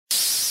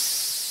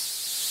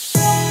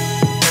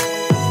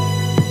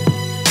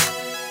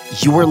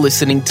You are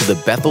listening to the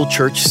Bethel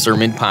Church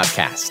Sermon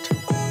Podcast,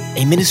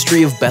 a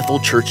ministry of Bethel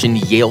Church in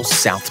Yale,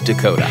 South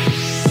Dakota.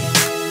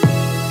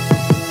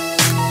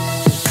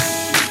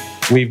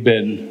 We've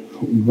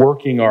been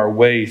working our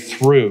way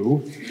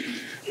through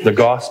the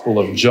Gospel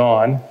of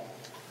John.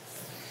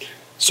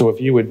 So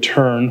if you would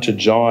turn to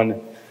John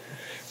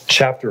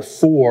chapter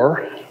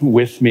 4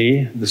 with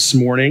me this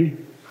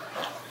morning.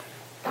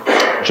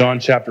 John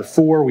chapter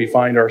 4, we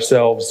find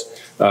ourselves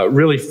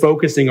really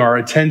focusing our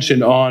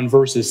attention on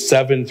verses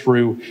 7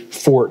 through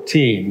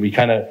 14. We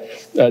kind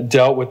of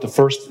dealt with the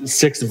first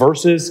 6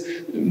 verses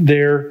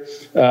there,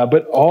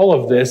 but all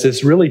of this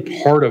is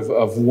really part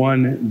of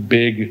one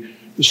big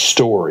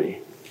story.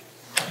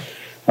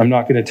 I'm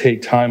not going to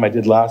take time, I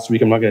did last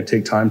week, I'm not going to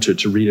take time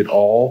to read it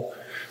all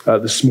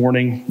this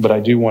morning, but I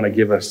do want to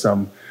give us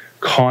some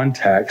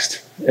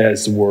context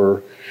as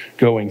we're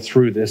going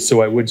through this.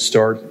 So I would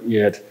start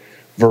at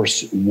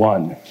verse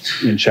 1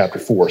 in chapter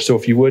 4. So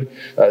if you would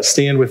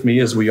stand with me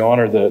as we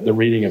honor the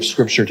reading of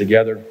Scripture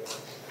together.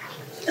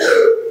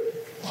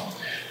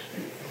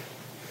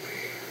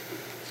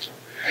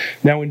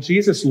 Now when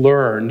Jesus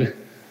learned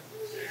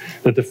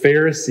that the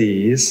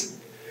Pharisees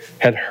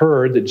had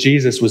heard that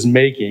Jesus was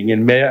making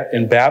and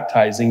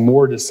baptizing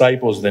more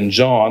disciples than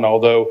John,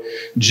 although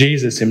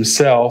Jesus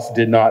himself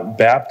did not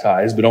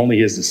baptize, but only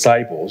his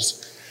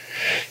disciples,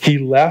 he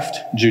left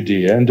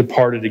Judea and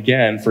departed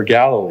again for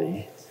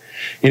Galilee.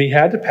 And he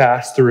had to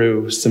pass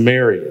through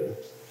Samaria.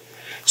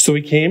 So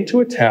he came to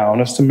a town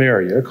of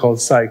Samaria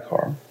called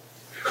Sychar,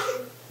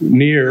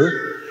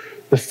 near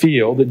the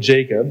field that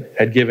Jacob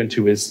had given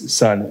to his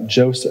son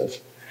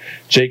Joseph.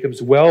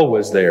 Jacob's well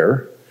was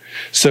there.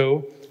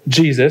 So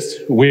Jesus,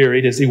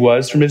 wearied as he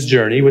was from his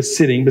journey, was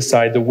sitting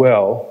beside the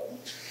well.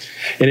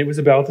 And it was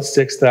about the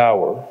 6th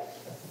hour.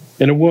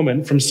 And a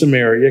woman from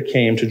Samaria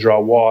came to draw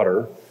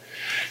water.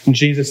 And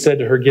Jesus said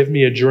to her, "Give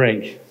me a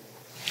drink."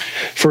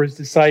 For his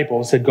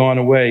disciples had gone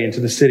away into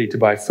the city to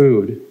buy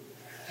food.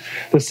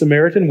 The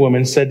Samaritan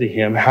woman said to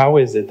him, "How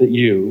is it that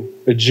you,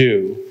 a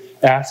Jew,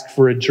 ask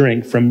for a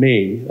drink from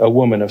me, a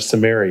woman of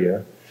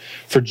Samaria?"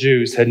 For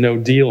Jews had no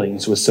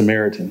dealings with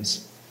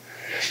Samaritans.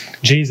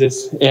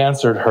 Jesus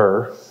answered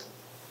her,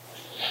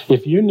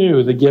 "If you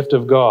knew the gift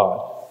of God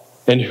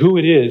and who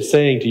it is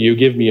saying to you,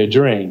 'Give me a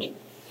drink,'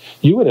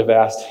 you would have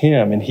asked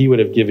him and he would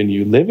have given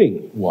you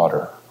living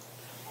water."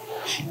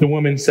 The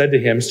woman said to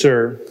him,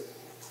 "Sir,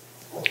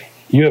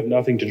 you have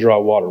nothing to draw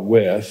water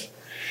with,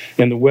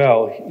 and the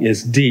well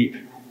is deep.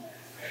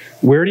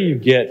 Where do you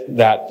get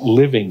that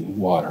living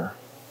water?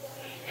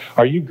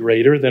 Are you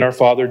greater than our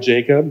father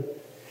Jacob?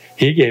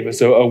 He gave us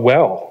a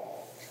well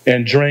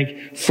and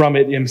drank from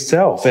it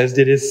himself, as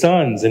did his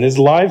sons and his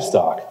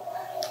livestock."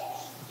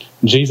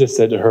 Jesus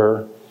said to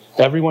her,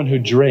 "Everyone who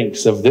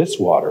drinks of this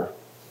water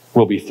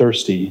will be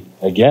thirsty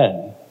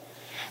again.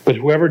 But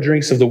whoever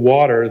drinks of the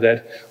water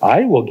that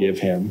I will give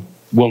him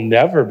will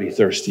never be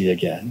thirsty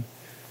again.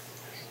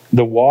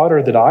 The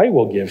water that I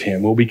will give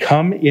him will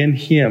become in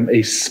him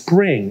a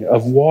spring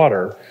of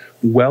water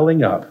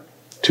welling up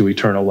to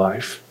eternal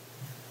life."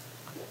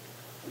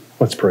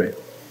 Let's pray.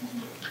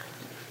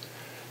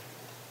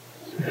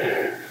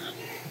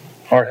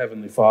 Our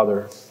Heavenly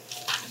Father,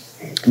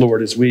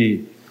 Lord, as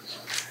we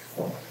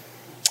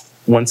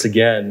once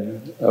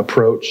again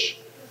approach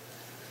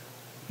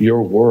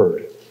your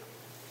word,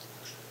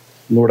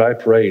 Lord, I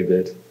pray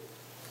that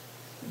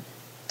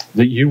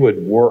you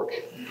would work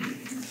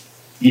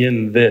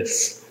in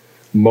this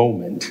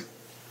moment,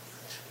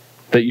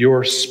 that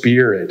your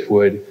Spirit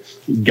would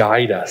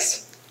guide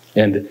us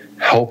and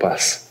help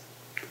us.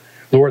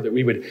 Lord, that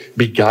we would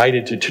be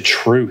guided to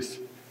truth,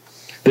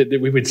 that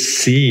we would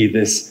see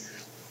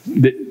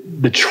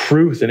the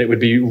truth and it would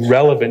be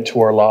relevant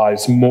to our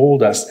lives,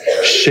 mold us,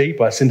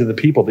 shape us into the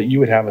people that you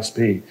would have us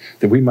be,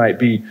 that we might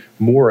be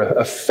more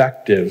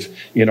effective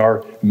in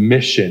our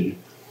mission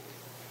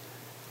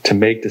to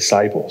make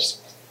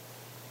disciples.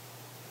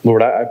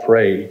 Lord, I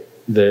pray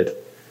that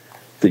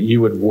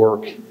you would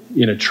work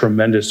in a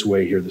tremendous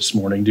way here this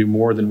morning, do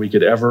more than we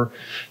could ever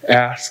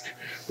ask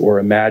or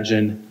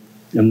imagine.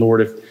 And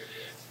Lord,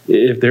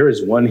 if there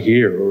is one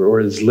here or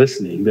is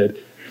listening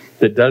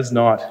that does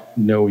not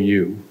know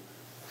you,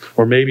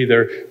 or maybe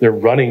they're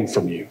running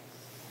from you,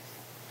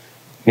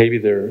 maybe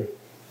they're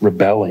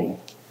rebelling,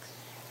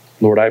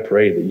 Lord, I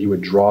pray that you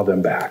would draw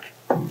them back.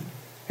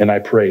 And I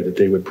pray that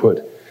they would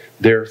put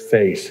their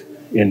faith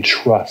and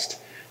trust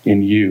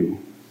in you,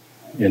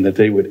 and that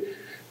they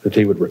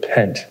would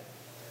repent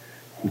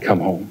and come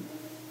home.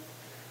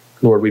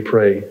 Lord, we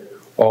pray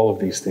all of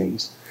these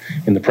things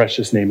in the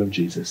precious name of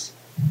Jesus.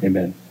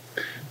 Amen.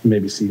 You may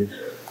be seated.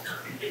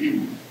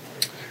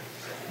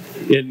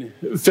 In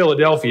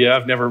Philadelphia,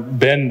 I've never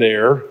been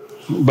there,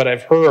 but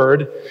I've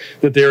heard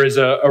that there is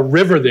a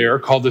river there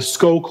called the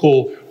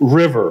Schuylkill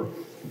River.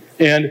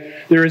 And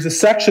there is a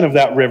section of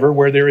that river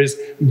where there is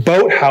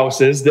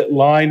boathouses that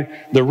line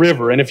the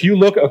river. And if you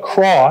look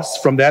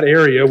across from that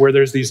area where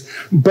there's these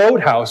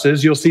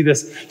boathouses, you'll see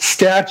this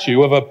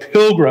statue of a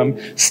pilgrim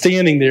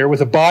standing there with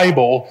a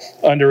Bible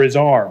under his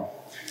arm.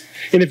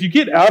 And if you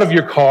get out of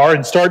your car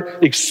and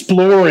start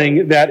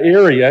exploring that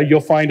area,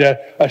 you'll find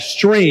a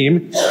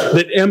stream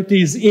that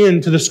empties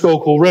into the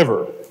Schuylkill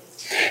River.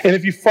 And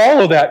if you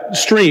follow that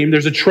stream,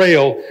 there's a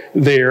trail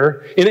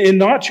there, and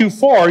not too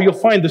far, you'll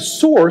find the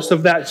source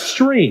of that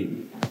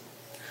stream.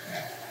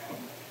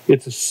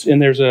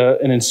 And there's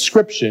an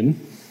inscription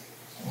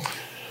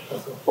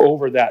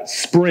over that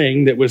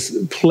spring that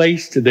was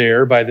placed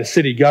there by the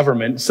city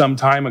government some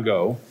time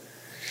ago.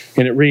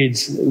 And it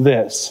reads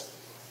this: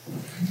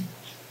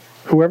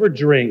 "Whoever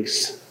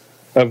drinks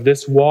of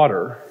this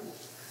water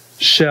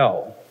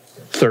shall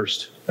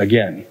thirst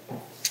again."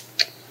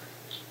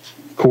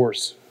 Of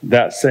course,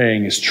 that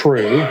saying is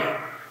true.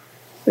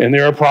 And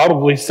there are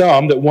probably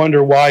some that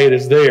wonder why it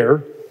is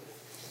there.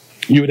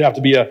 You would have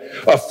to be a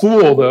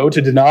fool, though,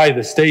 to deny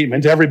the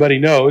statement. Everybody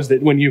knows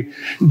that when you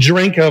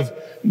drink of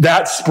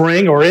that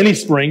spring, or any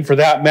spring for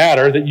that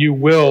matter, that you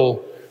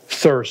will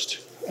thirst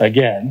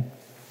again.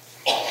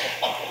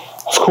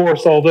 Of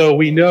course, although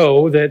we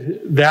know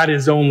that that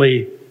is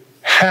only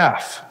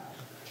half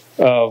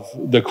of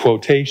the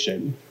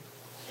quotation.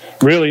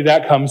 Really,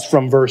 that comes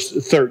from verse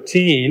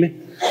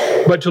 13.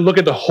 But to look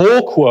at the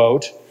whole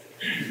quote,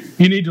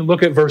 you need to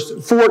look at verse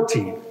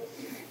 14.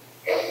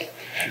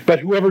 "But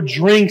whoever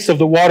drinks of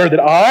the water that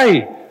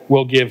I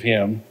will give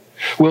him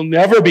will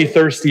never be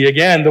thirsty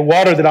again. The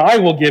water that I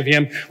will give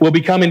him will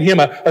become in him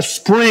a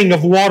spring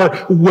of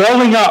water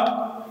welling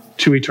up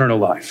to eternal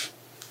life."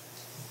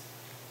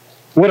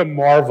 What a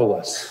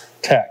marvelous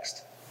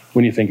text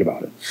when you think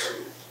about it.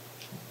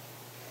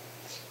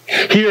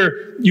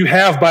 Here you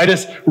have by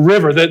this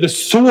river the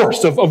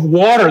source of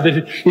water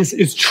that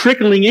is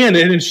trickling in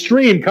and a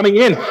stream coming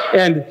in.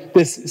 And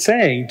this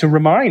saying to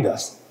remind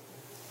us,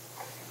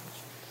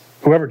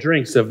 whoever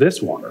drinks of this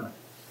water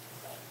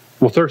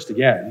will thirst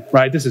again,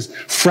 right? This is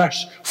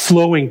fresh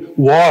flowing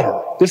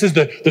water. This is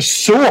the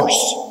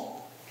source.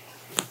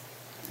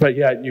 But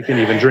yet you can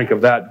even drink of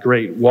that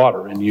great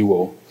water and you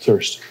will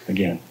thirst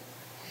again.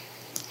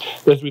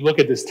 As we look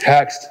at this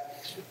text,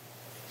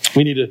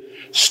 we need to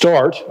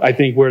start, I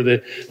think, where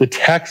the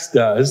text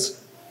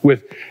does,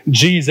 with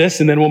Jesus,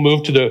 and then we'll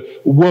move to the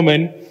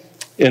woman,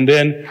 and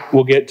then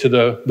we'll get to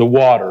the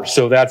water.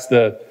 So that's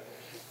the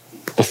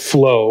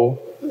flow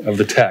of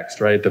the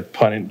text, right? The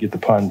pun, get the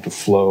pun, the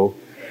flow.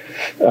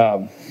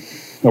 I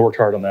worked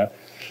hard on that.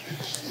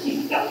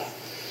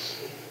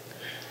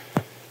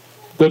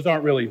 Those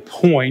aren't really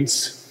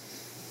points,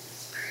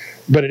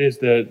 but it is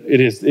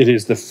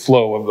the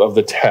flow of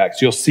the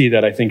text. You'll see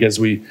that, I think, as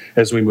we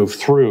move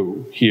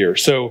through here.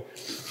 So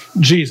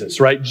Jesus,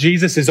 right?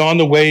 Jesus is on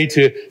the way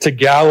to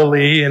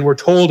Galilee, and we're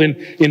told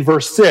in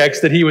verse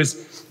 6 that he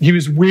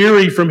was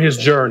weary from his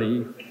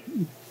journey.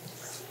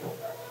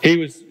 He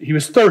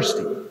was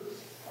thirsty.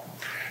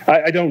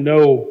 I don't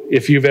know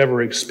if you've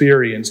ever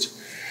experienced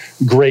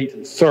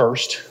great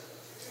thirst.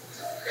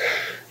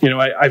 You know,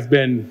 I've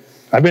been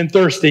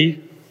thirsty,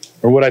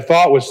 or what I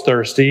thought was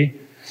thirsty,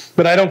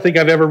 but I don't think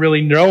I've ever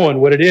really known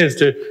what it is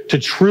to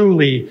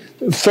truly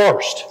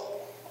thirst.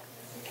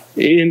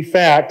 In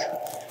fact,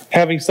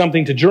 having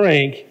something to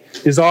drink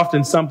is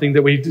often something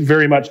that we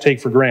very much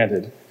take for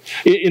granted.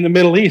 In the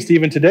Middle East,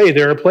 even today,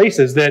 there are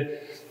places that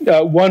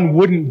one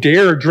wouldn't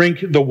dare drink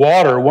the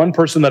water. One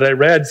person that I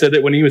read said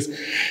that when he was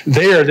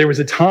there was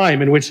a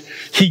time in which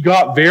he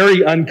got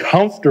very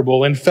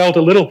uncomfortable and felt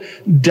a little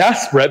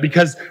desperate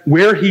because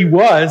where he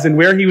was and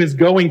where he was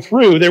going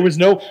through, there was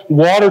no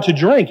water to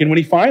drink. And when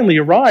he finally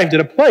arrived at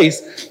a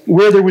place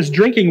where there was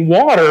drinking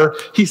water,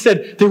 he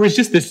said there was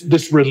just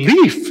this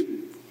relief.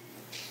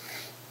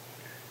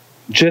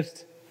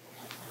 Just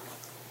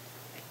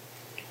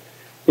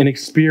an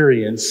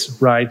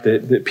experience, right,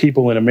 that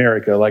people in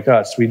America like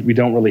us, we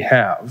don't really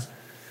have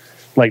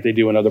like they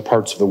do in other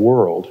parts of the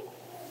world.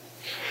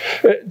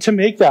 To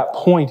make that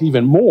point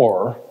even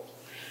more,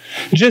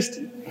 just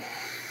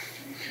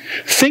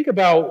think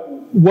about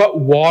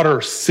what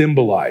water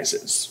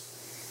symbolizes.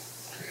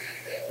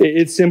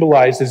 It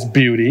symbolizes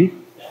beauty.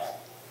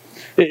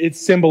 It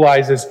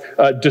symbolizes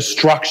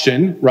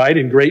destruction, right,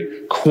 in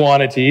great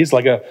quantities,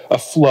 like a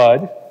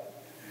flood.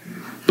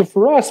 But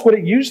for us, what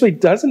it usually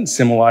doesn't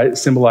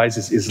symbolize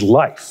is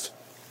life.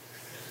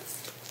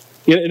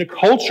 In a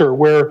culture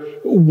where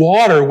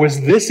water was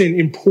this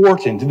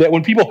important, that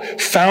when people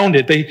found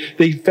it,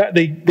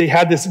 they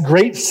had this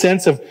great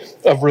sense of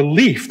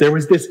relief. There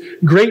was this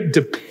great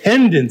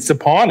dependence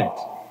upon it.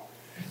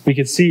 We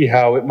could see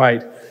how it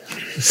might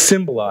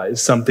symbolize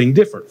something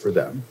different for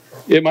them.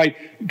 It might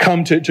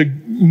come to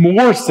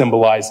more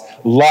symbolize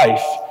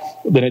life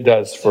than it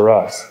does for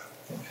us.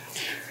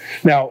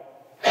 Now,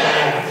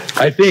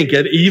 I think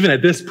even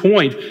at this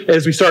point,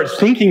 as we start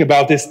thinking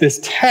about this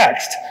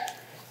text,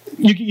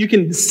 you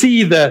can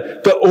see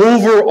the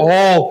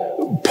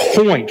overall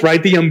point,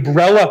 right? The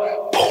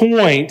umbrella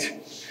point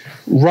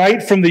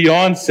right from the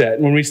onset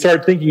when we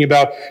start thinking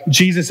about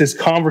Jesus'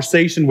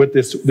 conversation with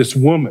this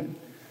woman.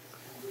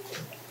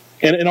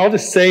 And I'll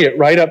just say it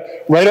right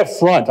up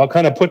front. I'll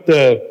kind of put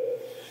the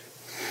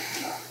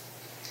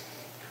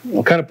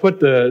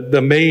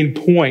main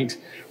point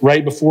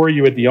right before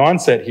you at the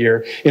onset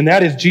here, and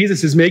that is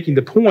Jesus is making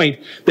the point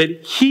that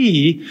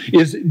he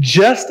is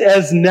just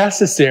as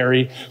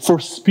necessary for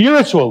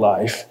spiritual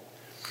life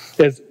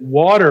as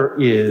water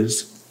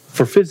is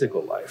for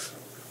physical life.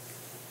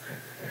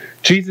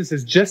 Jesus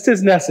is just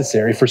as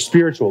necessary for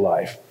spiritual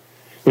life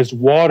as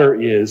water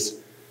is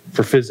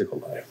for physical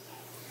life.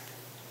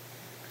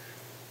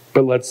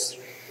 But let's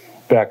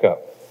back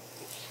up.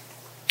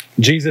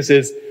 Jesus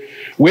is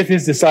with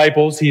his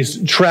disciples.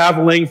 He's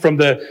traveling from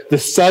the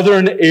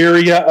southern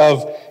area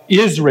of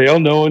Israel,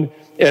 known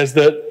as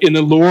in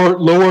the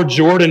lower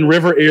Jordan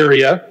River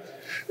area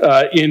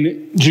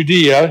in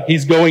Judea.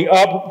 He's going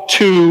up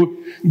to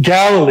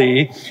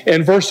Galilee,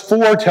 and verse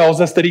 4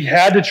 tells us that he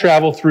had to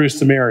travel through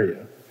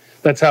Samaria.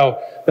 That's how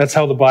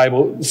the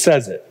Bible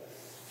says it.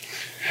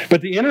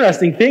 But the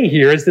interesting thing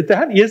here is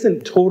that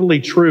isn't totally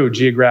true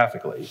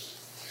geographically.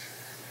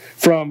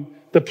 From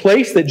the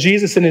place that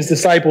Jesus and his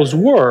disciples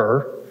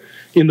were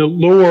in the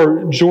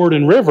lower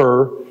Jordan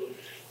River,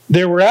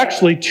 there were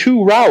actually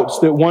two routes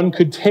that one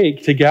could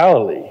take to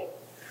Galilee.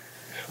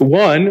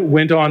 One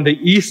went on the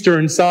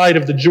eastern side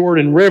of the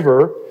Jordan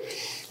River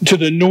to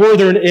the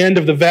northern end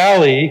of the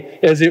valley,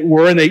 as it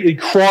were, and they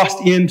crossed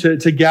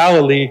into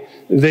Galilee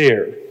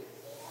there.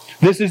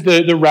 This is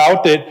the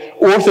route that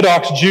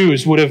Orthodox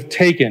Jews would have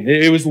taken.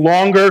 It was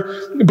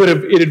longer, but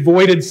it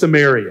avoided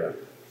Samaria.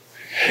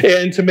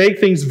 And to make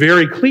things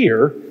very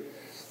clear,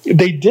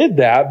 they did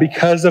that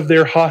because of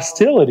their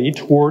hostility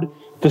toward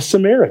the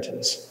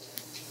Samaritans.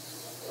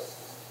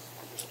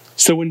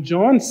 So when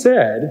John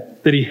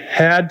said that he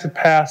had to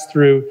pass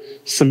through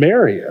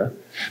Samaria,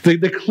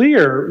 the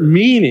clear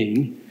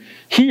meaning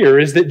here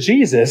is that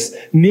Jesus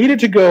needed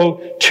to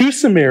go to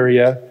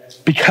Samaria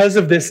because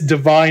of this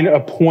divine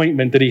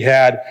appointment that he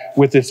had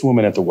with this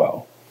woman at the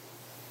well.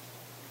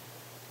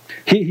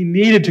 He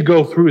needed to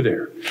go through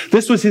there.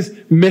 This was his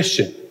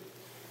mission.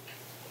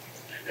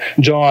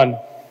 John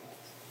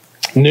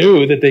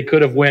knew that they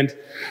could have went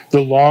the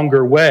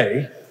longer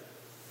way,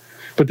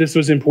 but this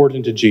was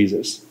important to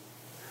Jesus.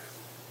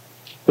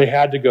 They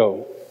had to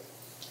go.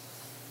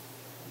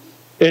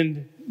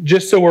 And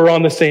just so we're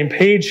on the same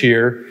page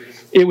here,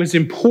 it was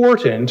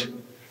important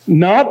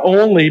not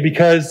only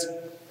because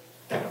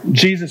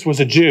Jesus was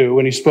a Jew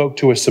and he spoke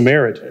to a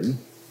Samaritan,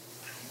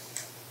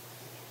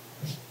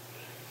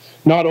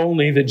 not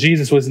only that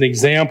Jesus was an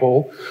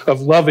example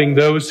of loving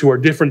those who are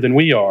different than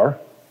we are.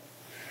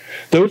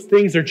 Those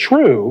things are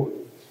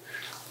true,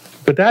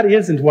 but that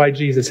isn't why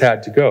Jesus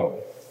had to go.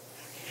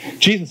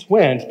 Jesus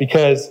went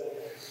because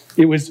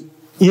it was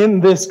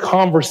in this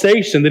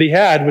conversation that he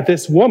had with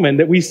this woman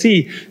that we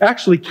see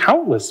actually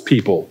countless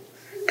people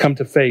come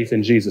to faith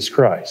in Jesus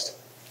Christ.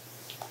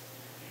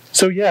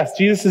 So yes,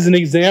 Jesus is an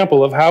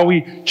example of how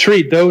we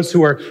treat those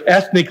who are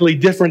ethnically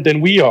different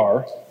than we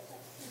are.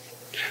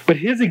 But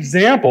his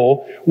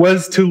example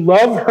was to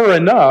love her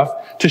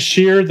enough to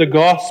share the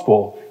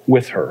gospel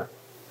with her.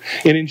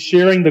 And in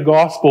sharing the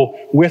gospel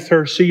with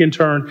her, she in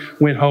turn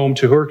went home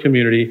to her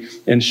community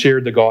and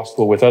shared the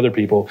gospel with other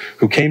people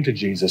who came to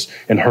Jesus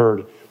and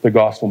heard the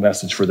gospel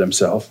message for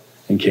themselves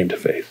and came to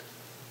faith.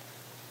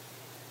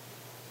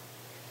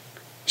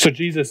 So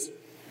Jesus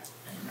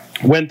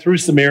went through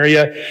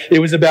Samaria. It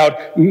was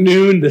about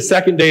noon, the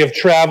second day of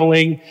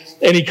traveling,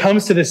 and he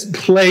comes to this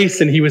place,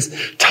 and he was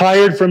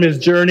tired from his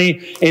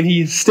journey, and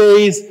he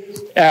stays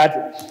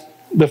at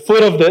the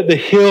foot of the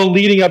hill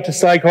leading up to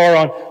Sychar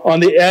on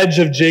the edge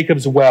of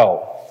Jacob's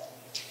well.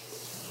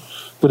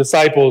 The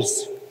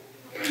disciples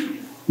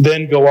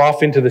then go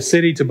off into the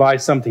city to buy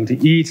something to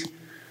eat,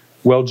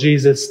 while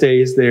Jesus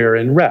stays there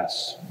and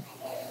rests.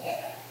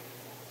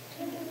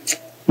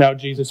 Now,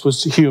 Jesus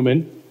was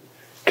human,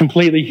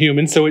 completely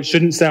human, so it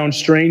shouldn't sound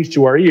strange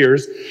to our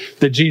ears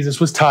that Jesus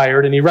was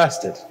tired and he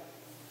rested.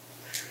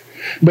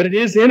 But it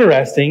is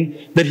interesting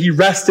that he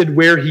rested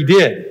where he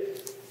did.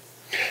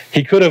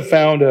 He could have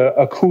found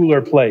a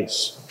cooler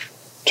place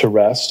to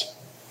rest,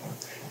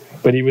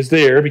 but he was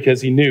there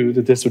because he knew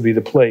that this would be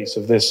the place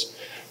of this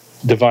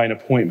divine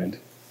appointment.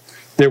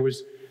 There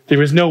was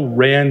no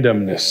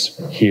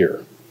randomness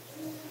here.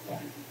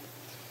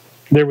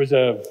 There was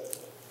a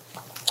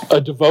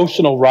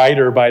devotional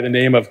writer by the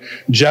name of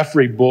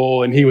Jeffrey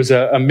Bull, and he was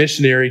a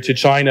missionary to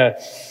China,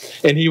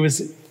 and he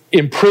was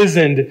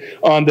imprisoned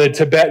on the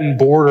Tibetan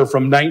border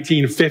from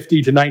 1950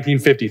 to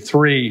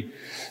 1953,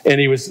 and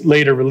he was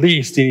later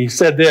released. And he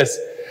said this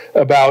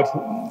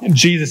about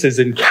Jesus'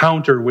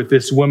 encounter with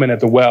this woman at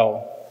the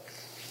well.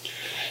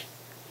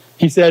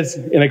 He says,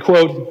 and I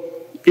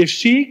quote, "If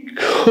she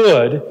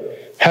could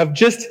have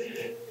just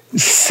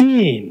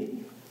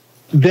seen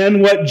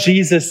then what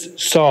Jesus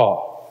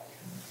saw,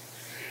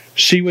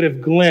 she would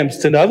have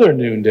glimpsed another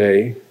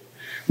noonday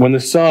when the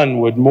sun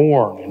would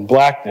mourn in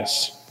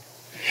blackness,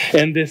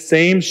 and this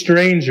same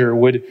stranger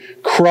would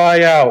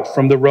cry out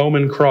from the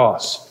Roman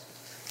cross,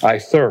 'I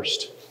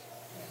thirst.'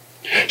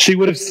 She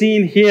would have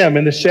seen him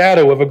in the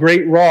shadow of a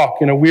great rock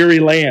in a weary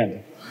land,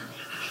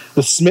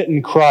 the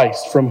smitten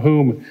Christ from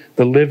whom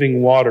the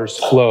living waters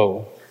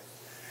flow.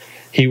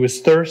 He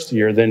was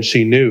thirstier than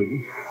she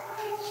knew,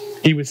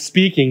 He was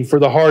speaking for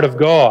the heart of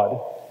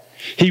God.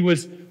 He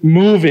was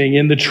moving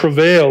in the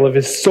travail of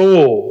his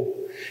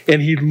soul,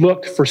 and he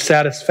looked for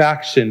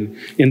satisfaction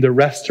in the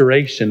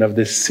restoration of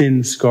this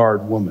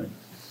sin-scarred woman.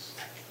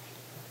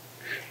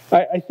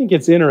 I think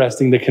it's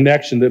interesting the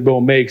connection that Bill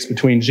makes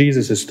between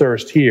Jesus'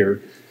 thirst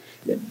here,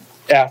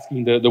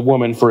 asking the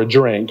woman for a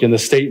drink, and the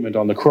statement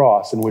on the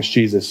cross in which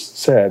Jesus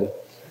said,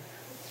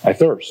 "I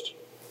thirst."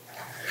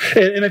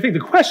 And I think the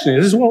question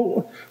is,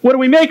 well, what do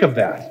we make of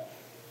that?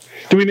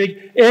 Do we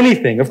make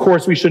anything? Of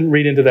course, we shouldn't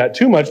read into that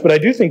too much, but I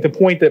do think the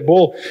point that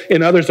Bull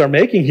and others are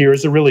making here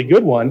is a really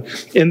good one,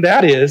 and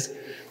that is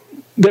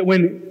that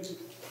when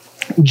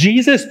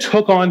Jesus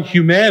took on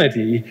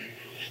humanity,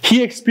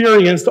 he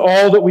experienced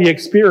all that we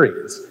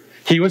experience.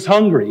 He was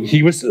hungry.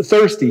 He was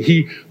thirsty.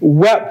 He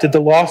wept at the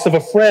loss of a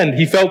friend.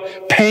 He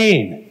felt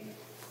pain.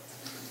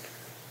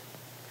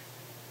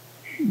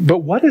 But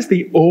what is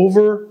the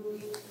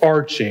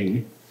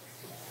overarching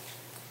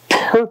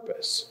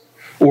purpose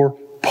or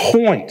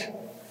point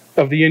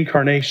of the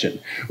incarnation?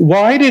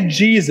 Why did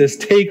Jesus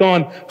take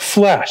on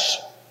flesh?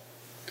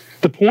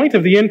 The point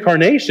of the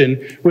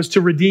incarnation was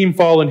to redeem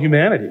fallen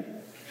humanity.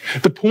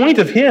 The point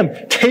of him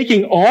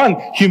taking on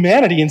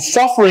humanity and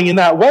suffering in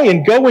that way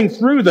and going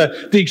through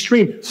the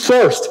extreme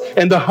thirst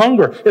and the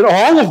hunger and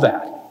all of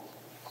that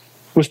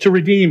was to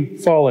redeem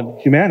fallen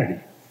humanity.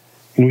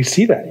 And we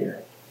see that here.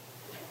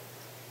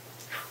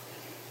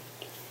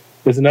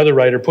 As another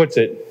writer puts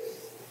it,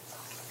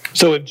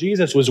 so if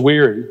Jesus was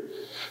weary,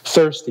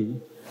 thirsty,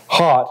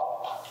 hot,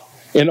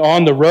 and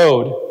on the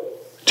road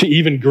to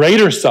even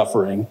greater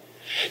suffering,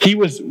 he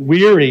was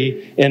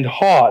weary and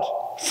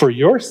hot for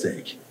your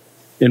sake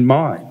and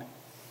mine.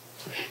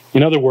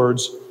 In other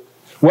words,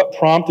 what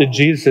prompted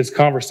Jesus'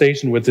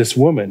 conversation with this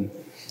woman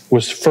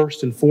was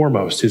first and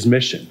foremost his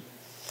mission,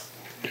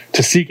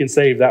 to seek and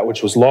save that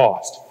which was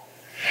lost.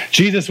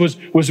 Jesus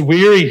was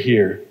weary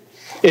here,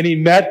 and he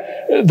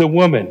met the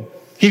woman.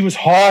 He was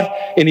hot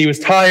and he was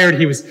tired.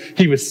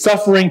 He was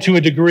suffering to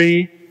a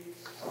degree,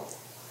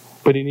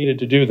 but he needed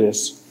to do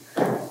this.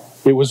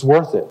 It was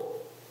worth it.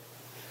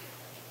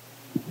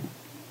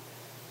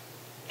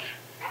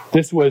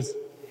 This was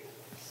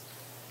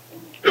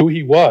who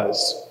he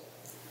was.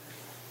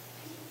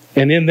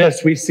 And in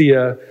this, we see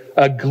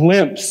a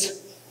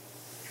glimpse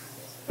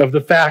of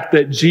the fact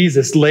that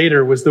Jesus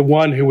later was the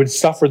one who would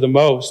suffer the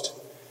most.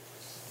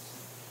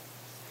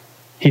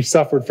 He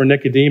suffered for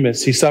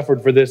Nicodemus. He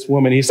suffered for this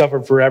woman. He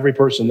suffered for every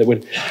person that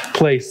would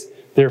place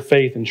their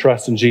faith and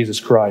trust in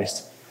Jesus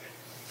Christ.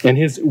 And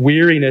his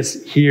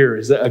weariness here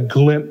is a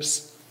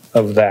glimpse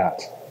of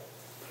that.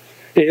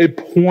 It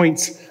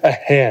points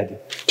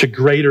ahead to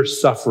greater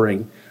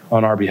suffering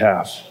on our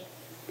behalf.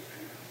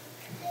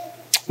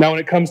 Now, when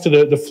it comes to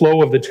the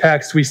flow of the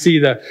text, we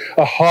see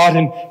a hot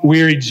and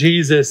weary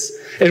Jesus,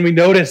 and we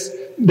notice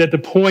that the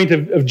point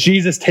of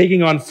Jesus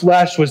taking on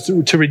flesh was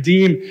to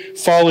redeem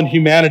fallen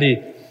humanity.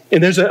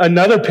 And there's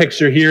another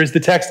picture here as the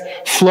text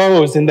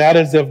flows, and that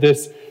is of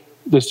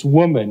this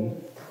woman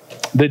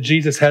that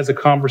Jesus has a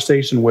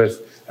conversation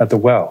with at the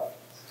well.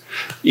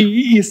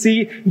 You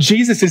see,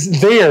 Jesus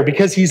is there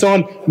because he's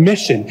on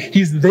mission.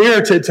 He's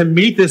there to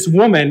meet this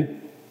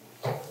woman,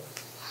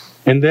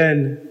 and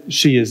then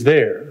she is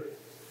there.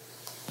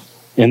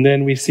 And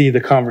then we see the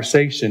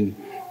conversation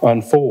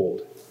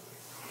unfold.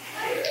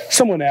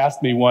 Someone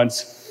asked me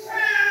once,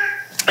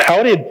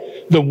 how did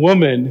the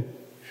woman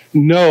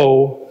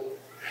know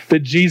that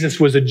Jesus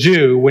was a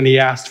Jew when he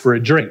asked for a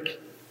drink?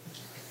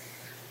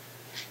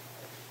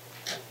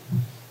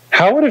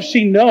 How would have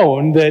she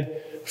known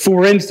that,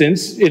 for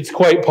instance, it's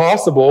quite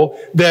possible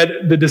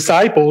that the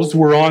disciples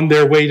were on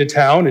their way to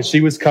town as she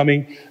was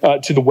coming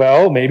to the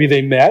well? Maybe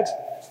they met.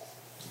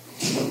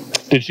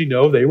 Did she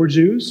know they were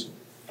Jews?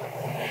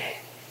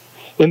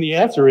 And the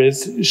answer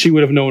is, she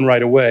would have known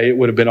right away. It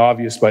would have been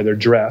obvious by their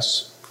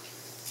dress.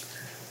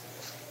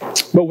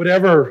 But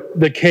whatever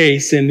the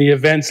case, in the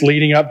events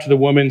leading up to the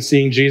woman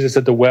seeing Jesus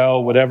at the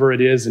well, whatever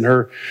it is in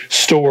her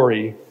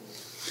story,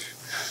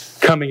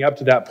 coming up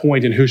to that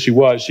point in who she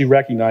was, she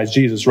recognized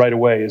Jesus right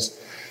away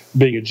as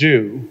being a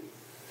Jew.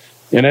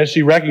 And as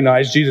she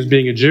recognized Jesus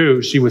being a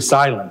Jew, she was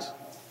silent.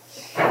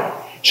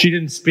 She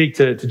didn't speak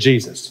to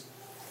Jesus.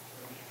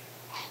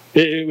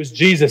 It was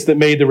Jesus that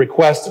made the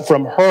request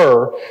from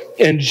her,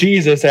 and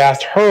Jesus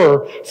asked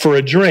her for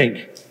a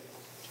drink.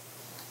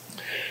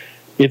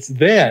 It's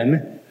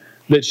then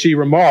that she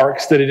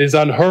remarks that it is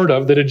unheard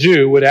of that a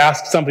Jew would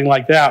ask something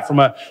like that from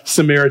a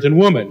Samaritan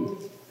woman.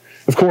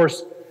 Of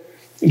course,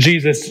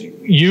 Jesus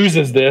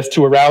uses this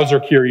to arouse her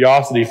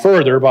curiosity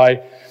further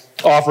by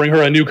offering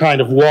her a new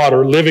kind of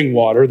water, living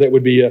water, that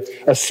would be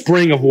a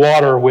spring of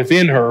water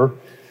within her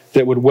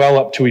that would well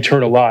up to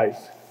eternal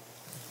life.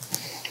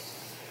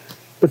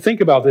 But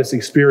think about this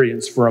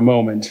experience for a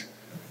moment.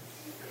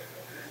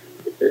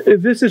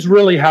 This is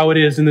really how it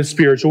is in the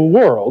spiritual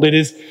world. It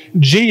is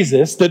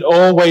Jesus that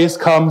always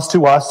comes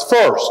to us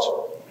first.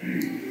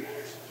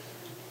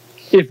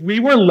 If we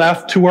were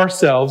left to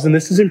ourselves, and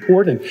this is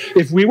important,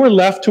 if we were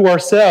left to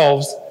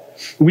ourselves,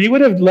 we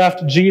would have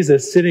left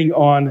Jesus sitting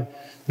on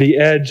the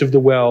edge of the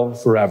well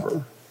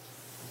forever.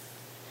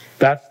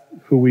 That's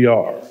who we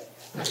are.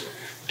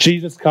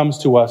 Jesus comes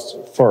to us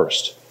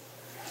first.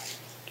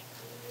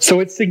 So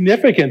it's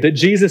significant that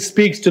Jesus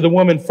speaks to the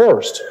woman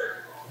first.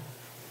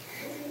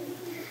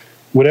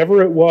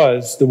 Whatever it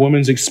was, the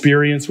woman's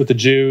experience with the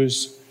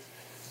Jews,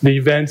 the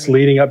events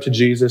leading up to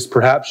Jesus,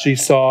 perhaps she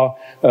saw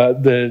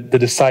the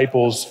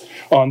disciples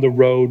on the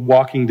road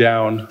walking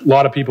down. A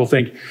lot of people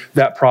think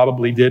that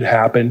probably did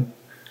happen,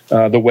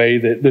 the way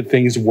that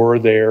things were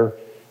there.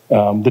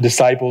 The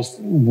disciples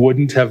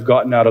wouldn't have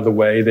gotten out of the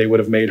way. They would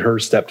have made her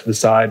step to the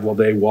side while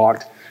they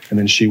walked, and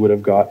then she would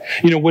have got.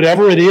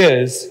 Whatever it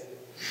is,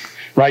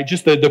 right?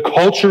 Just the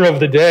culture of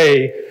the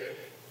day,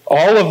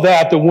 all of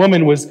that, the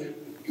woman was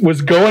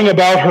going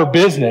about her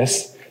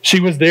business. She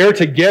was there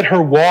to get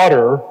her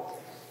water,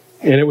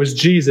 and it was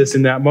Jesus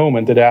in that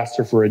moment that asked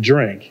her for a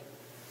drink.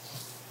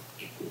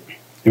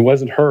 It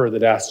wasn't her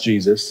that asked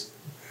Jesus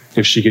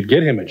if she could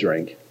get him a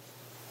drink.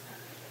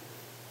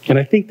 And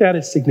I think that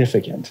is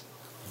significant.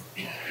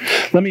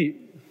 Let me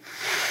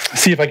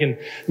see if I can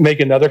make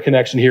another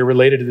connection here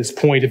related to this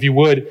point. If you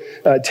would,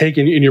 take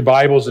in your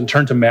Bibles and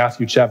turn to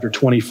Matthew chapter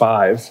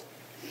 25.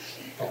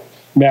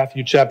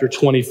 Matthew chapter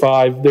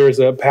 25, there's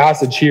a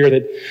passage here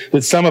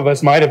that some of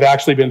us might have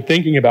actually been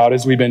thinking about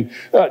as we've been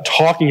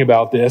talking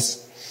about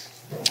this.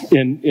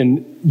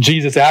 In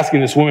Jesus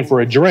asking this woman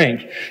for a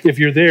drink. If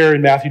you're there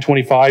in Matthew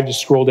 25,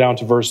 just scroll down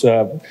to verse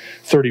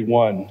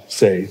 31,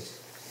 say.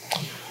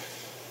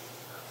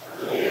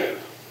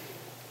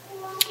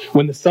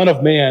 When the Son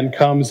of Man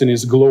comes in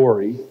his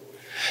glory,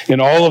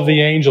 and all of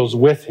the angels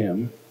with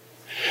him,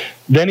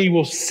 then he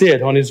will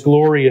sit on his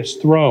glorious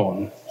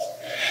throne.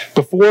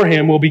 Before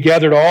him will be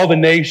gathered all the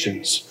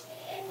nations,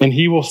 and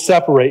he will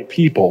separate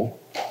people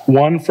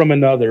one from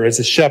another as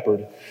a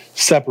shepherd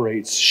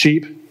separates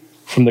sheep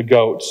from the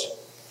goats.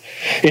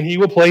 And he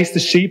will place the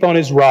sheep on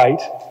his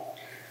right,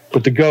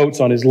 but the goats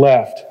on his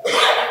left.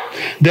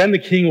 Then the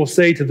king will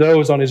say to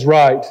those on his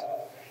right,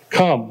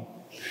 "Come,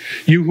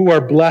 you who are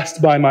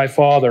blessed by my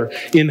Father,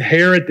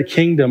 inherit the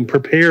kingdom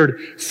prepared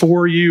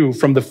for you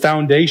from the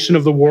foundation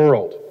of the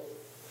world.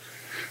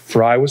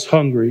 For I was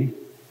hungry,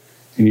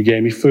 and you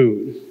gave me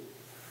food.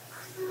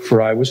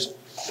 For I was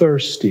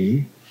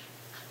thirsty,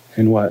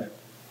 and what?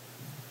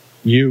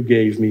 You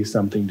gave me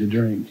something to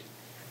drink."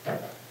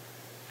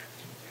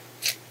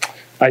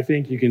 I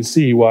think you can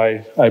see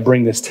why I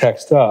bring this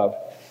text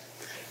up.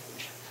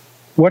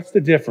 What's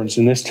the difference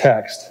in this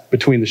text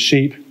between the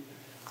sheep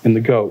and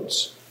the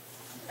goats?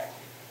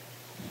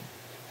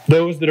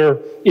 Those that are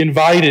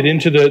invited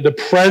into the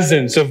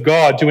presence of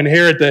God to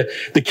inherit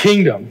the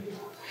kingdom,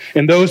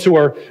 and those who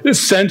are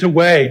sent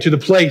away to the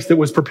place that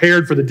was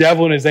prepared for the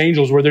devil and his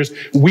angels, where there's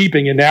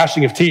weeping and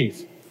gnashing of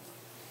teeth.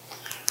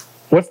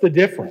 What's the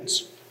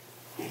difference?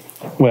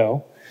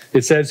 Well,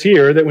 it says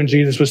here that when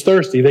Jesus was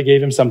thirsty, they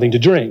gave him something to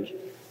drink.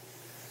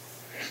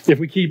 If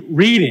we keep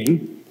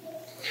reading,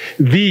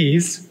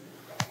 these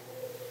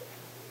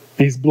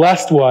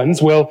blessed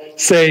ones will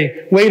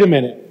say, "Wait a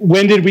minute,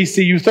 when did we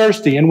see you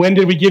thirsty? And when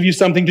did we give you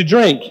something to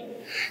drink?"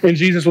 And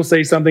Jesus will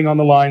say something on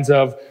the lines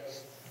of,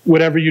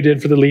 "Whatever you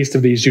did for the least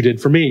of these, you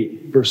did for me."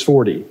 Verse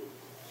 40.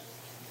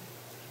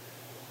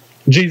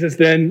 Jesus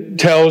then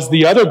tells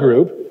the other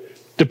group,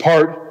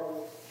 "Depart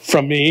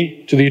from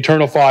me to the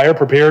eternal fire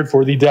prepared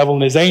for the devil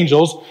and his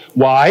angels."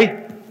 Why?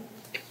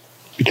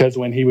 Because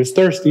when he was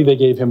thirsty, they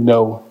gave him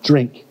no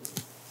drink.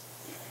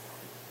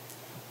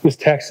 This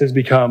text has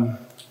become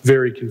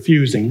very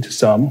confusing to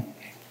some.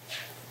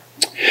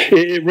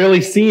 It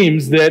really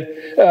seems that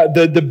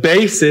the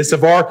basis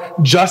of our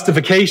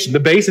justification, the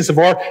basis of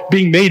our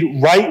being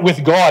made right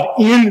with God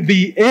in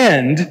the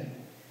end,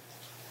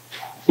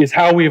 is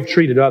how we have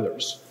treated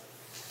others.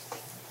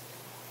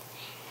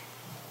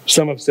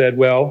 Some have said,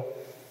 well,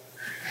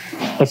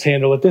 let's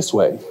handle it this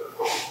way.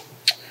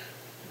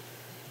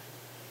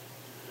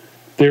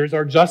 There is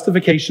our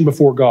justification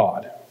before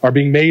God, our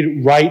being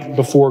made right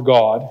before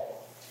God.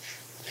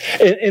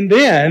 And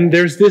then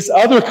there's this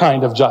other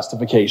kind of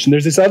justification.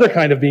 There's this other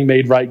kind of being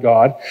made right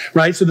God,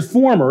 right? So the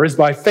former is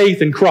by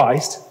faith in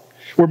Christ.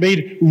 We're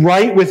made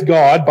right with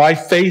God by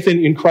faith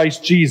in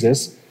Christ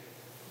Jesus.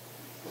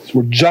 So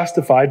we're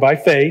justified by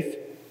faith.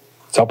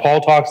 That's how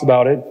Paul talks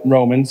about it in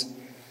Romans.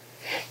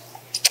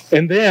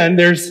 And then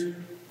there's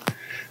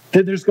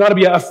got to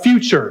be a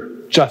future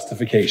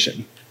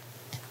justification.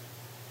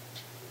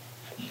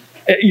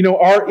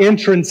 Our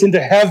entrance into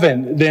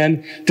heaven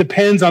then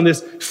depends on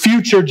this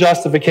future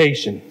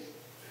justification.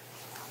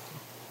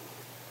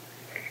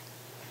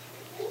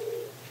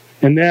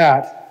 And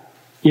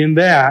in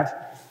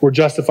that, we're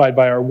justified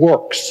by our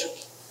works.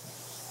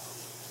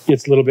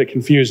 It's a little bit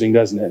confusing,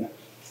 doesn't it?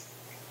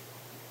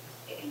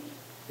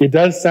 It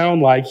does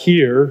sound like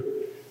here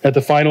at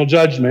the final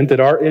judgment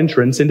that our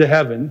entrance into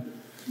heaven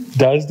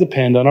does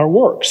depend on our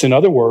works. In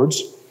other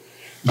words,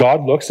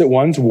 God looks at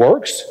one's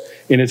works,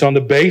 and it's on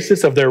the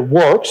basis of their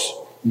works,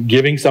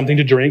 giving something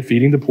to drink,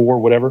 feeding the poor,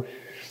 whatever,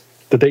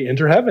 that they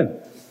enter heaven.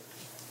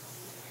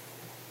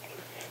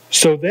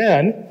 So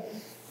then,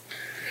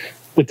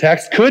 the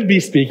text could be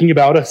speaking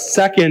about a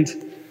second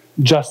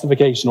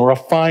justification or a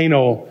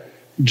final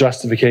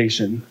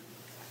justification.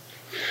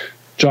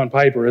 John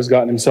Piper has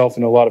gotten himself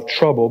in a lot of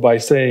trouble by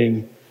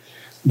saying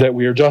that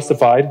we are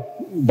justified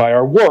by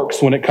our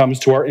works when it comes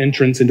to our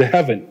entrance into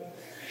heaven.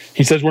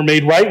 He says we're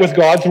made right with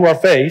God through our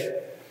faith,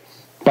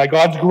 by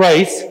God's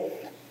grace.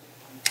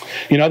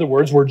 In other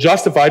words, we're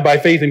justified by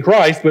faith in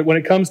Christ, but when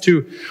it comes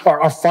to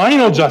our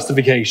final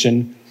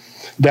justification,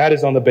 that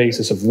is on the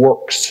basis of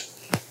works.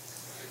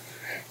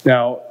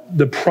 Now,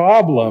 the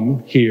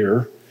problem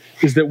here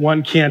is that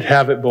one can't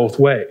have it both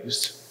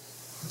ways.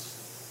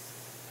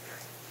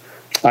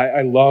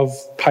 I love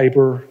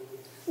Piper,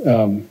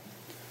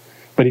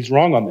 but he's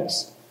wrong on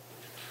this.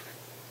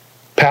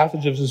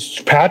 Passages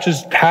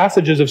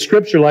of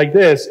Scripture like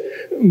this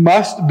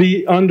must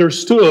be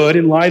understood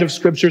in light of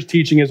Scripture's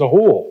teaching as a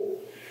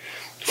whole.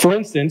 For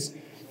instance,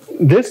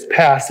 this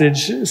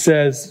passage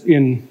says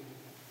in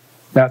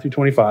Matthew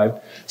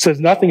 25, says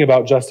nothing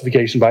about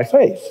justification by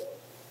faith.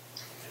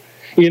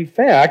 In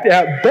fact,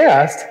 at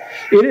best,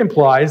 it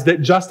implies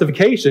that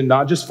justification,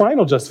 not just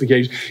final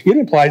justification, it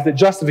implies that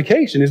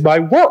justification is by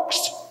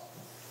works.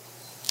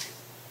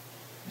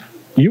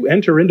 You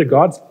enter into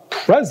God's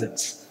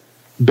presence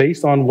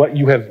based on what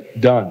you have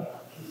done.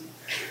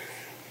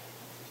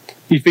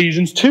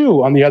 Ephesians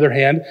 2, on the other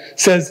hand,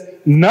 says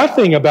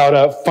nothing about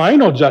a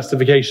final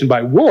justification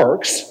by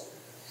works,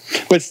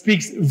 but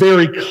speaks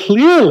very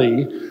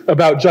clearly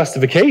about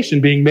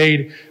justification being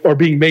made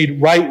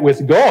right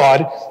with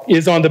God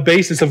is on the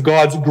basis of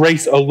God's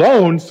grace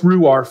alone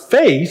through our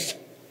faith.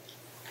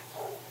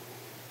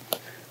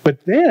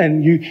 But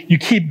then you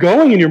keep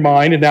going in your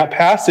mind in that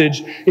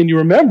passage and you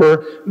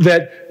remember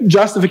that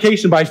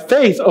justification by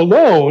faith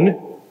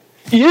alone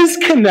is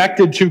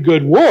connected to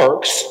good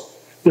works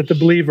that the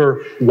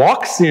believer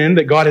walks in,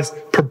 that God has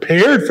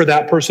prepared for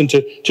that person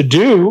to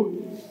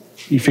do.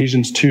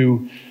 Ephesians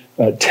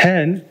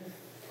 2:10.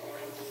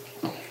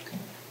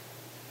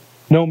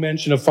 No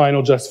mention of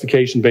final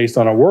justification based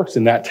on our works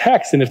in that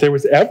text. And if there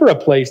was ever a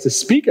place to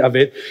speak of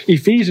it,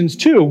 Ephesians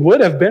 2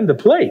 would have been the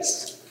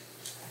place.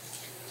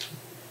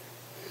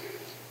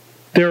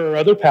 There are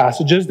other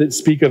passages that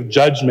speak of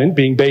judgment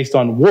being based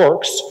on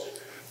works.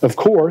 Of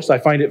course, I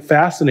find it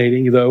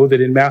fascinating, though, that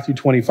in Matthew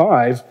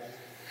 25,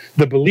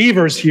 the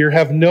believers here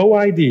have no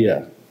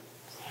idea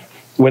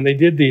when they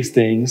did these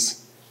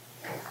things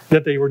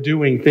that they were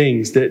doing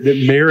things that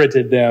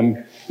merited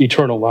them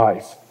eternal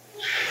life.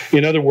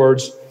 In other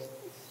words,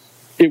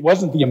 it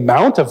wasn't the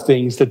amount of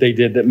things that they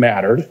did that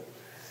mattered.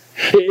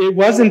 It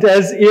wasn't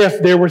as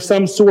if there were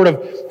some sort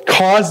of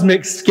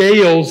cosmic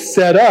scales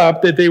set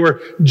up that they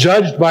were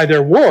judged by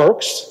their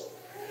works.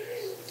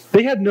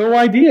 They had no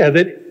idea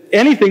that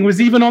anything was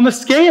even on the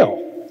scale.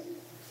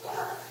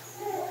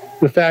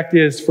 The fact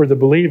is, for the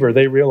believer,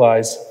 they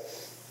realize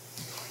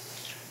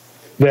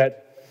that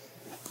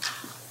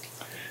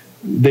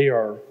they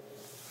are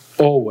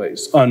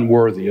always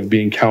unworthy of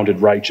being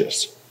counted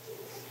righteous.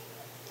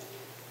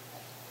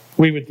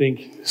 We would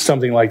think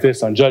something like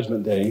this on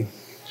Judgment Day.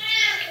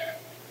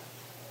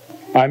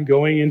 I'm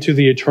going into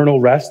the eternal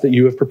rest that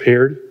you have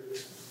prepared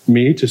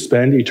me to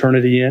spend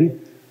eternity in.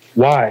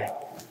 Why?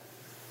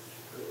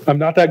 I'm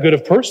not that good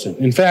of person.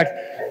 In fact,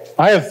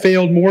 I have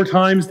failed more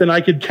times than I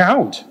could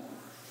count.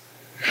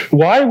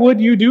 Why would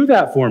you do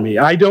that for me?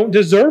 I don't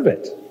deserve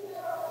it.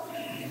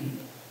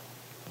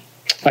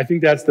 I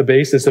think that's the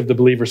basis of the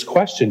believer's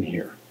question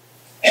here.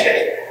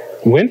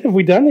 When have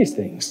we done these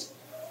things?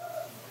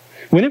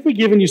 When have we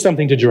given you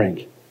something to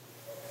drink?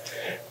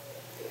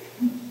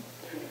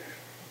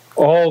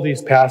 All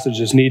these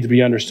passages need to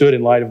be understood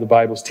in light of the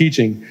Bible's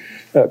teaching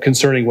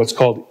concerning what's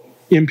called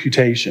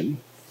imputation.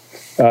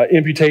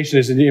 Imputation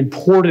is an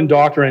important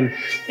doctrine,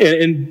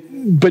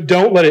 but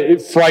don't let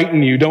it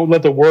frighten you. Don't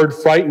let the word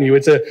frighten you.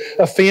 It's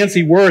a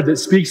fancy word that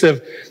speaks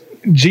of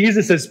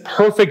Jesus'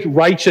 perfect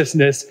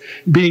righteousness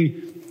being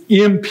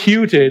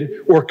imputed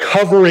or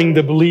covering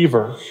the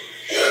believer.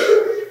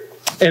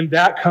 And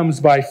that comes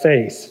by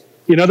faith.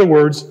 In other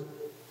words,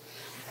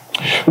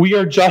 we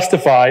are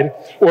justified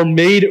or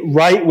made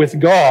right with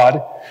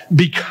God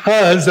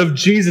because of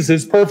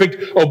Jesus'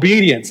 perfect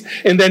obedience.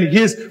 And then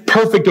his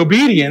perfect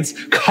obedience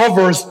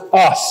covers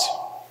us.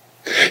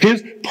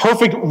 His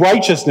perfect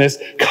righteousness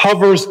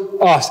covers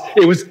us.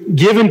 It was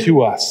given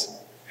to us.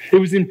 It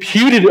was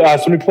imputed to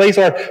us when we place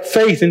our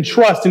faith and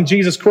trust in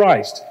Jesus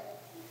Christ.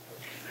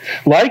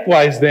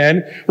 Likewise,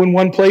 then, when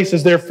one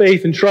places their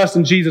faith and trust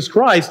in Jesus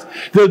Christ,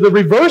 the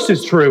reverse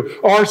is true.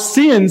 Our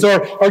sins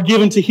are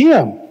given to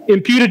him,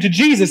 imputed to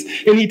Jesus,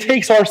 and he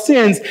takes our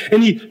sins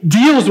and he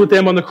deals with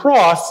them on the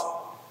cross,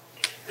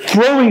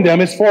 throwing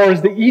them as far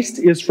as the east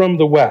is from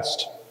the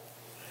west.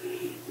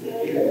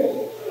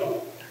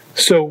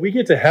 So we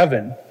get to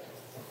heaven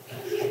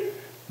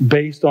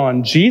based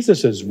on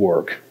Jesus'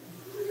 work,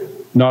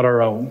 not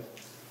our own.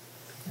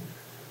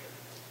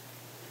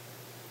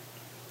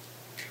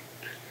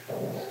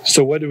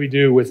 So what do we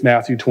do with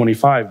Matthew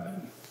 25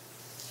 then?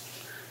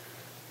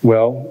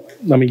 Well,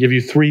 let me give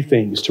you three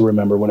things to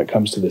remember when it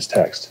comes to this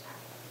text.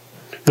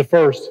 The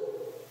first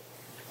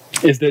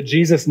is that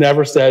Jesus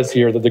never says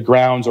here that the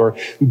grounds or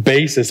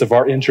basis of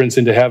our entrance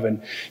into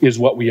heaven is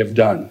what we have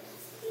done.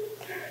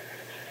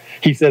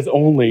 He says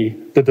only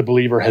that the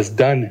believer has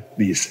done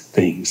these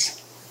things.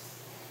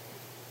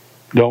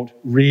 Don't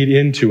read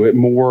into it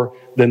more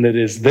than it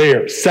is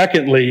there.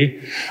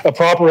 Secondly, a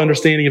proper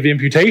understanding of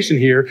imputation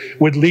here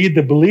would lead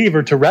the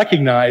believer to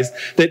recognize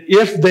that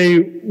if they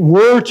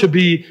were to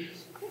be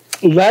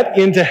let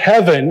into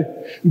heaven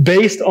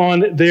based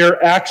on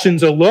their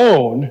actions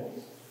alone,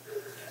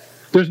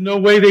 there's no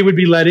way they would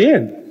be let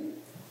in.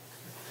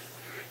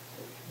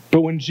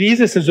 But when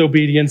Jesus'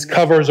 obedience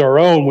covers our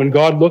own, when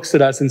God looks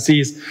at us and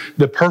sees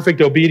the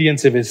perfect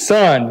obedience of his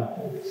Son,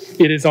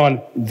 it is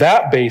on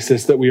that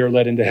basis that we are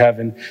led into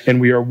heaven, and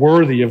we are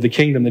worthy of the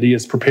kingdom that he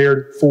has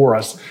prepared for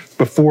us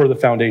before the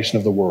foundation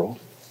of the world.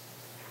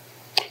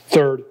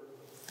 Third,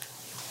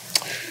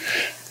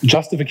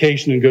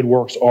 justification and good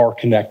works are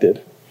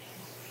connected.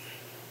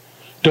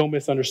 Don't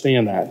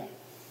misunderstand that.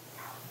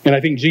 And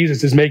I think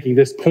Jesus is making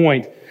this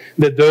point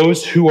that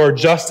those who are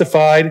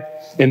justified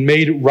and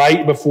made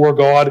right before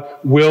God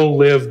will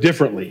live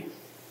differently.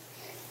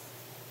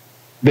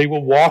 They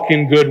will walk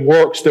in good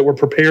works that were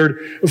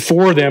prepared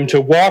for them to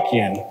walk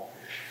in.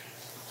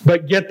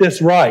 But get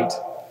this right.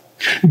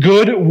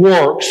 Good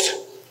works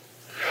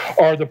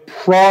are the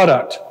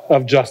product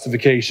of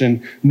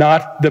justification,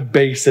 not the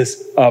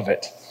basis of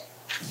it.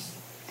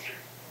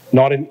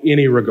 Not in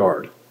any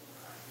regard.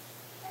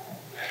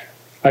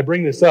 I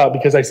bring this up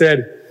because I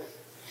said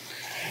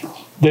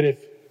that if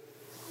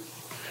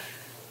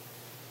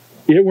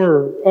it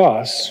were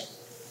us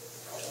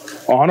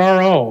on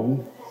our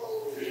own,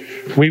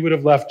 we would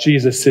have left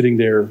Jesus sitting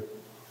there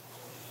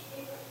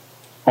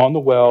on the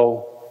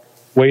well,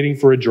 waiting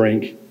for a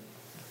drink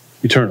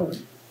eternally.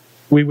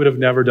 We would have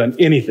never done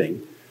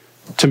anything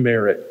to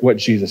merit what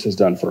Jesus has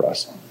done for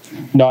us,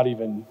 not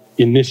even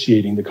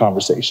initiating the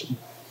conversation.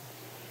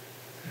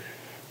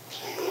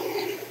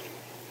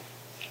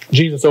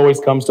 Jesus always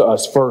comes to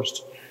us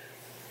first.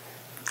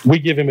 We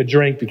give him a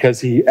drink because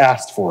he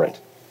asked for it.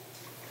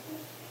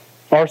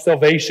 Our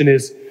salvation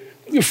is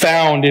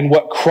found in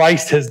what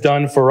Christ has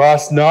done for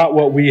us, not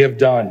what we have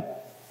done.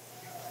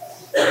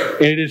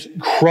 And it is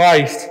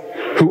Christ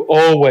who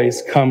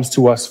always comes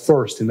to us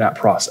first in that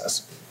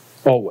process.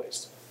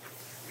 Always.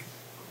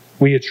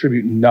 We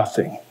attribute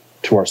nothing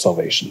to our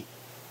salvation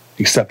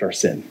except our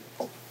sin.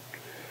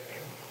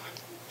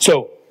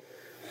 So,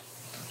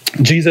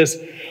 Jesus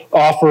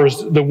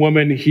offers the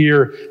woman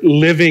here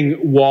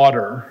living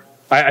water.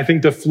 I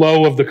think the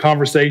flow of the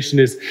conversation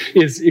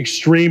is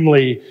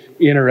extremely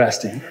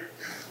interesting.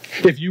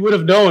 If you would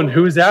have known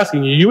who is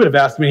asking you, you would have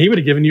asked me, he would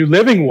have given you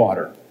living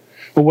water.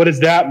 But what does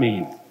that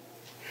mean?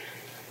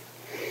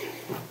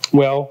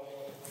 Well,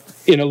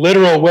 in a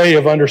literal way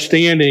of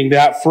understanding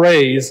that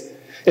phrase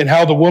and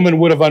how the woman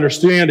would have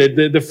understood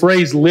it, the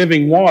phrase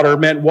living water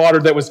meant water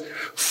that was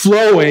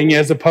flowing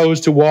as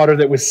opposed to water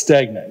that was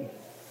stagnant.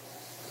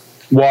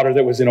 Water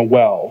that was in a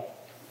well.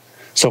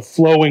 So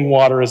flowing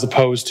water as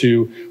opposed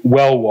to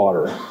well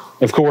water.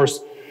 Of course,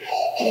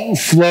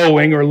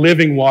 flowing or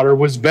living water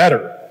was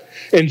better.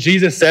 And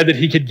Jesus said that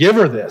he could give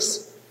her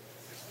this.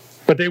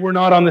 But they were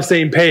not on the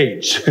same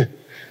page.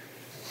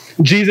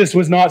 Jesus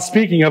was not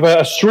speaking of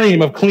a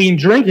stream of clean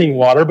drinking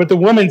water, but the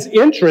woman's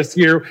interest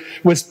here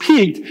was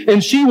piqued,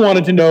 and she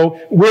wanted to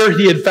know where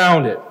he had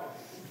found it.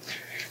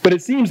 But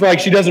it seems like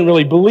she doesn't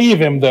really believe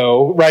him,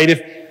 though, right?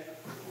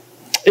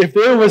 If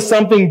there was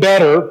something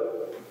better,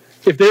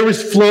 if there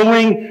was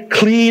flowing,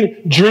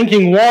 clean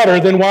drinking water,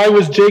 then why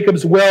was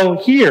Jacob's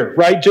well here,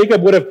 right?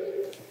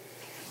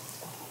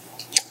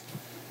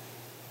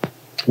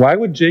 Why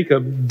would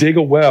Jacob dig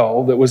a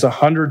well that was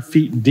 100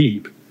 feet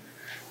deep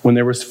when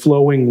there was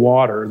flowing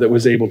water that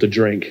was able to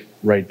drink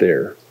right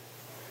there?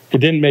 It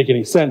didn't make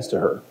any sense to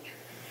her.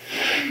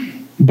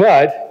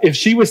 But if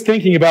she was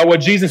thinking about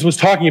what Jesus was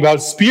talking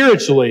about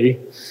spiritually,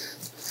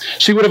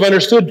 she would have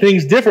understood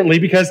things differently,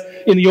 because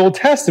in the Old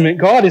Testament,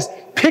 God is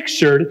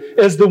pictured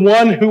as the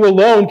one who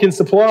alone can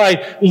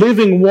supply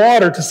living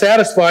water to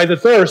satisfy the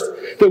thirst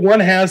that one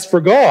has for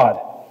God,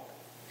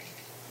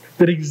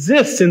 that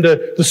exists in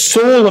the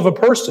soul of a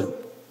person.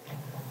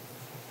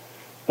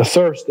 A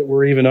thirst that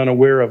we're even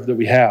unaware of that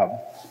we have.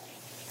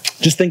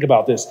 Just think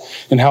about this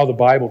and how the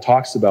Bible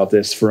talks about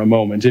this for a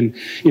moment.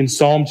 In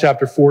Psalm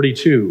chapter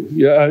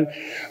 42,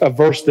 a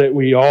verse that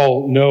we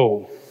all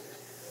know.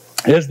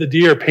 As the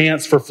deer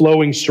pants for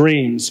flowing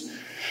streams,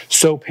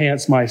 so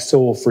pants my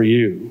soul for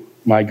you,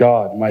 my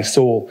God. My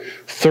soul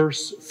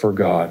thirsts for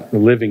God, the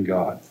living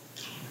God.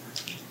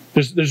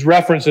 There's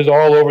references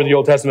all over the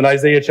Old Testament.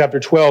 Isaiah chapter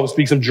 12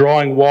 speaks of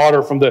drawing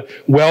water from the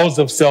wells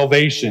of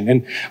salvation.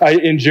 And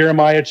in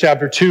Jeremiah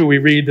chapter 2, we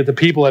read that the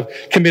people have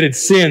committed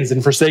sins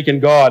and forsaken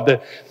God,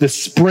 the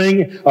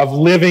spring of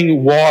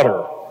living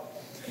water.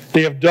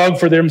 They have dug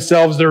for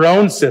themselves their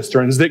own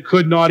cisterns that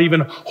could not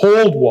even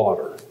hold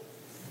water.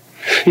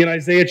 In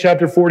Isaiah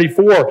chapter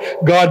 44,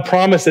 God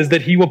promises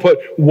that he will put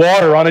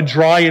water on a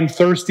dry and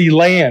thirsty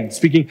land,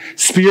 speaking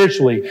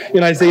spiritually.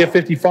 In Isaiah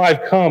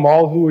 55, come,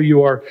 all who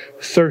you are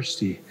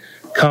thirsty,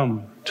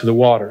 come to the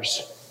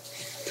waters.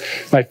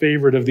 My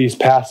favorite of these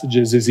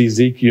passages is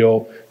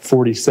Ezekiel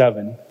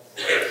 47.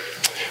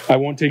 I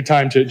won't take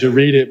time to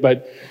read it,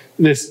 but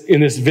in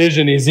this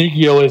vision,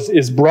 Ezekiel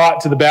is brought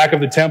to the back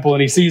of the temple,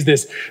 and he sees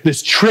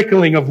this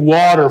trickling of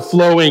water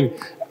flowing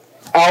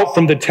out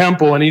from the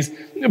temple, and he's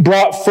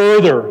brought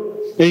further,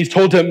 and he's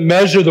told to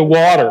measure the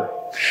water.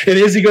 And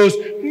as he goes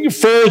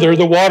further,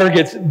 the water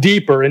gets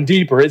deeper and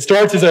deeper. It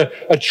starts as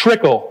a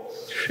trickle,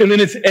 and then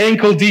it's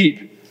ankle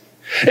deep,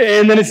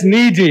 and then it's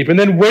knee deep, and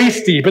then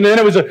waist deep, and then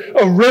it was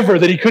a river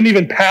that he couldn't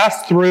even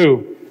pass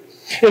through.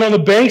 And on the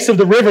banks of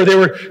the river, there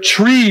were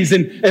trees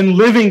and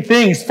living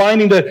things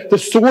finding the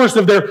source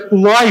of their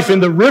life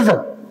in the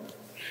river.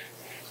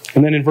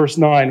 And then in verse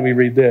 9, we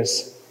read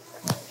this,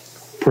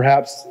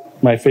 perhaps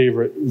my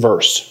favorite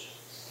verse.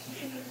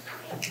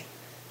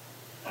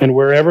 And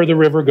wherever the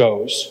river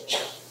goes,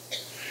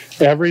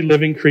 every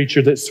living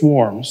creature that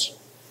swarms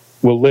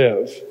will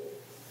live.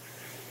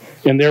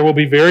 And there will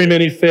be very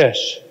many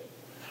fish,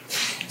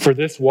 for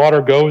this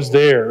water goes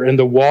there, and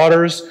the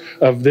waters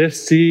of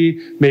this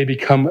sea may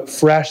become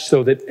fresh,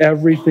 so that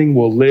everything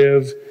will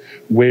live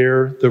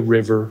where the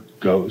river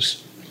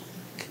goes.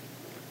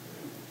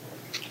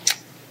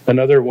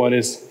 Another one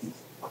is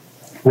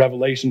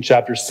Revelation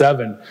chapter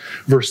 7,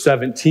 verse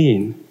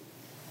 17.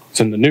 It's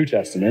in the New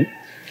Testament,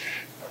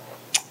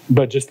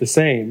 but just the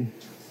same.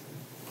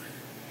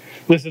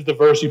 This is the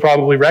verse you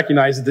probably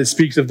recognize that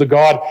speaks of the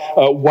God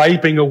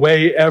wiping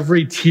away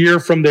every tear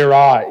from their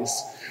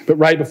eyes. But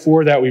right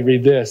before that, we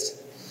read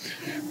this.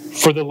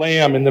 For the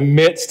Lamb in the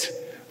midst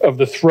of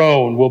the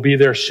throne will be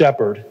their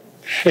shepherd,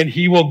 and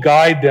he will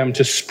guide them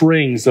to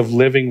springs of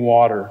living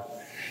water,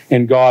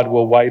 and God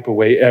will wipe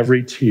away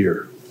every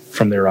tear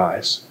from their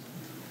eyes.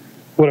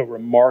 What a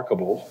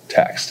remarkable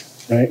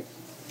text, right?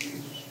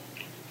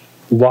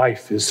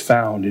 Life is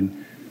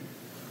found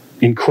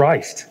in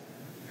Christ.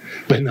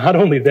 But not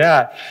only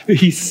that,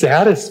 he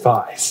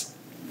satisfies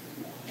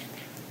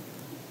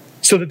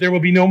so that there will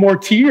be no more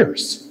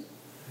tears.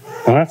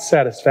 Well, that's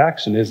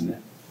satisfaction, isn't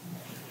it?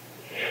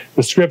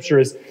 The scripture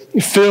is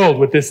filled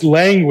with this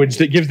language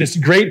that gives this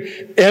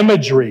great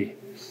imagery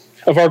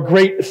of our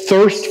great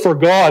thirst for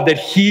God, that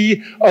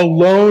he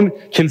alone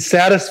can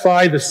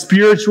satisfy the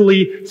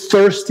spiritually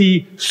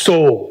thirsty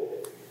soul.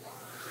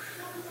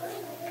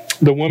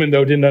 The woman,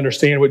 though, didn't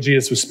understand what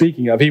Jesus was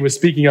speaking of. He was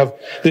speaking of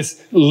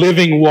this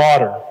living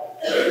water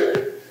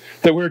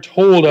that we're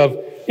told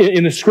of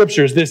in the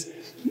scriptures, this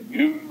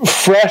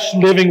fresh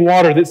living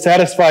water that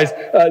satisfies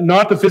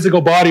not the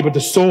physical body, but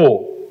the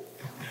soul.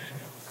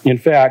 In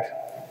fact,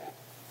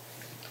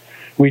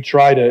 we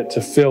try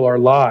to fill our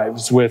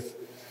lives with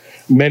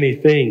many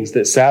things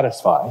that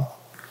satisfy.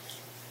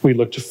 We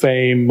look to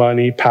fame,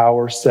 money,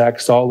 power,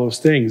 sex, all those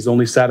things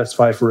only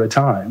satisfy for a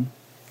time.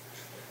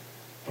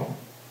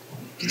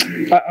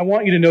 I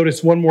want you to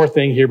notice one more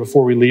thing here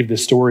before we leave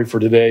this story for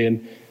today,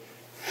 and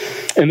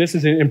this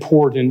is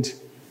important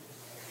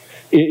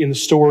in the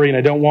story, and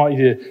I don't want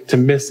you to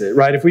miss it,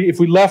 right? If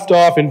we left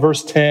off in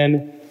verse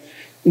 10,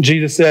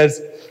 Jesus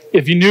says,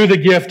 if you knew the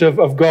gift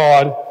of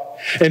God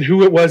and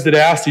who it was that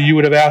asked you, you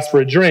would have asked for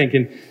a drink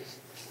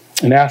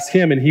and asked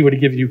him, and he would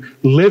have given you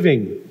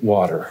living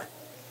water.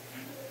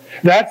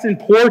 That's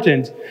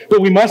important,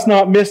 but we must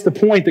not miss the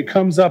point that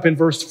comes up in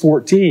verse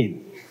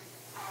 14.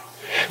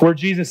 Where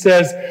Jesus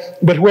says,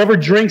 but whoever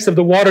drinks of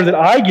the water that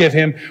I give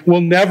him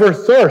will never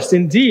thirst.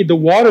 Indeed, the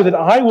water that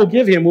I will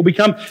give him will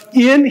become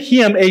in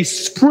him a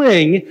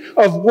spring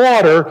of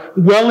water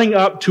welling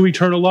up to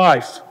eternal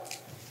life.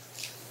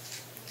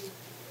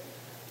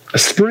 A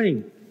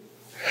spring.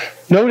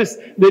 Notice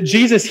that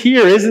Jesus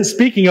here isn't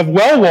speaking of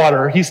well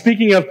water. He's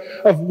speaking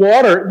of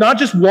water, not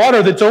just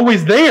water that's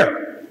always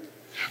there.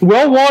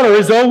 Well water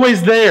is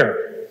always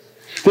there.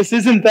 This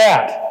isn't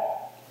that.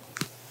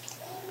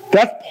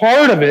 That's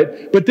part of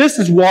it, but this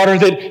is water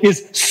that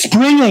is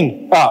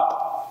springing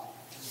up.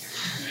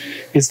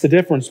 It's the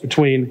difference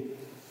between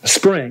a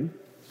spring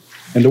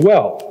and a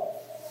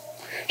well.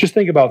 Just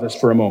think about this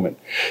for a moment.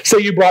 Say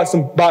you bought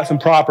some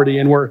property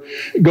and we're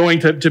going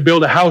to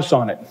build a house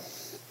on it.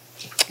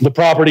 The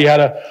property had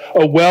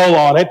a well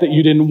on it that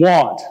you didn't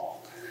want.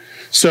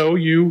 So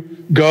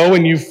you go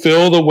and you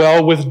fill the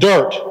well with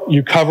dirt.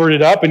 You cover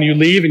it up and you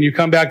leave and you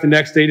come back the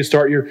next day to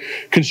start your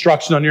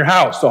construction on your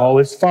house. All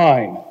is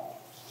fine.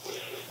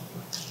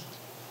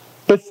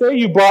 But say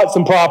you bought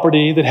some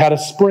property that had a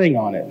spring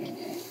on it.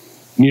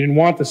 And you didn't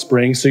want the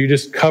spring, so you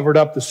just covered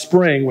up the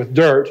spring with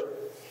dirt,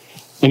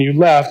 and you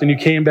left, and you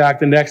came back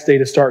the next day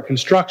to start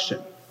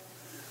construction.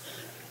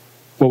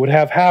 What would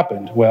have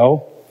happened?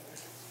 Well,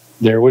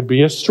 there would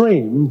be a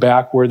stream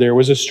back where there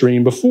was a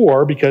stream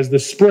before, because the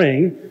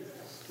spring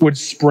would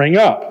spring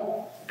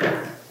up.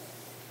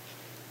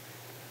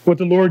 What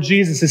the Lord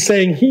Jesus is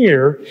saying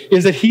here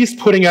is that he's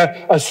putting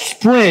a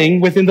spring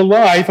within the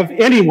life of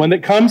anyone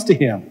that comes to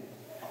him.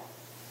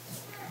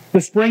 The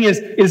spring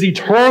is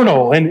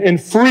eternal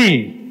and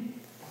free.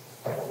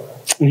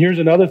 And here's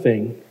another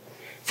thing.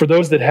 For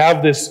those that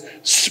have this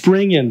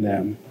spring in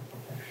them,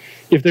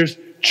 if there's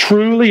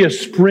truly a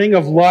spring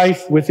of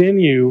life within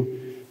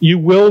you, you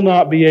will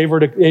not be able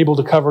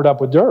to cover it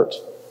up with dirt.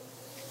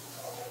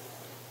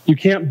 You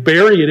can't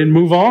bury it and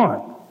move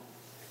on.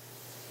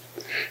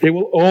 It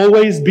will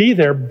always be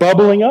there,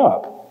 bubbling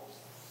up.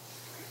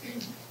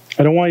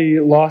 I don't want you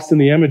to get lost in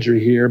the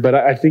imagery here, but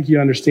I think you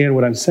understand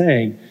what I'm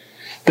saying.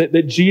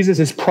 That Jesus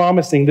is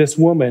promising this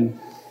woman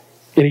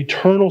an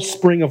eternal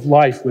spring of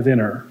life within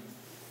her.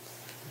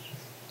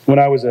 When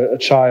I was a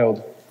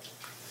child,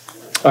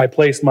 I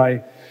placed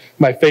my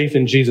faith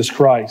in Jesus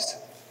Christ.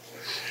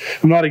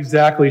 I'm not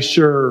exactly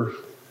sure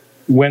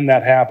when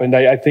that happened.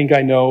 I think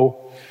I know.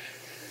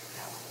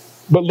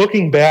 But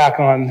looking back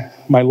on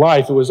my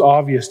life, it was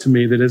obvious to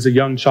me that as a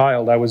young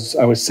child, I was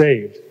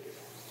saved.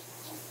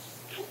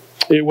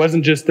 It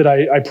wasn't just that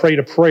I prayed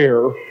a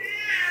prayer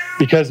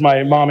because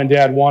my mom and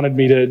dad wanted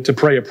me to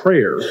pray a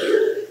prayer.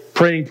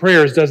 Praying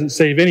prayers doesn't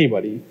save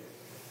anybody.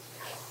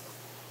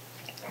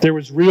 There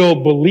was real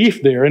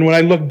belief there. And when I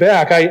look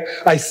back,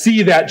 I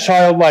see that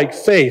childlike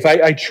faith.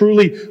 I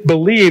truly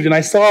believed, and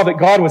I saw that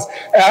God was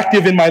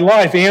active in my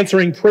life,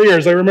 answering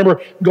prayers. I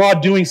remember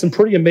God doing some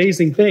pretty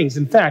amazing things.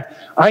 In fact,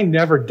 I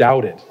never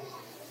doubted.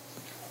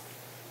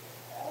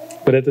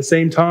 But at the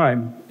same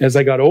time, as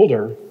I got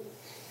older,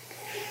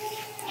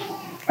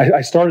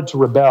 I started to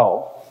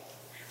rebel.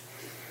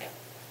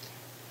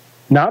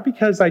 Not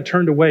because I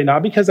turned away,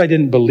 not because I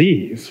didn't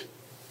believe.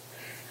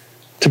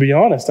 To be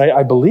honest,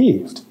 I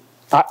believed.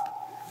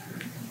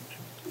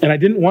 And I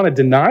didn't want to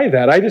deny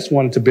that. I just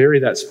wanted to bury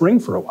that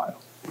spring for a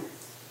while.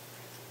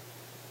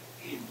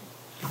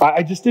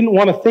 I just didn't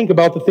want to think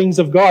about the things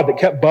of God that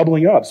kept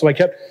bubbling up, so I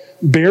kept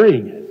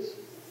burying it.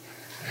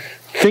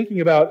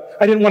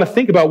 I didn't want to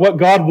think about what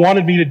God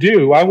wanted me to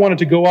do. I wanted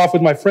to go off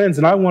with my friends,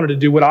 and I wanted to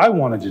do what I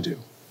wanted to do.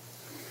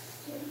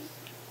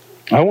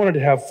 I wanted to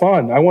have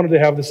fun. I wanted to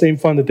have the same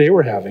fun that they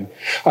were having.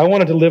 I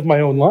wanted to live my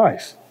own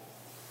life.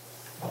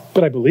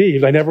 But I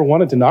believed. I never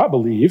wanted to not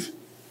believe.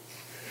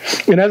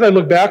 And as I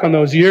look back on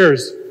those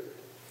years,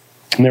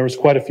 and there was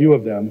quite a few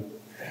of them,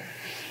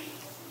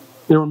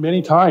 there were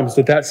many times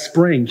that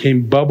spring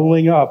came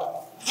bubbling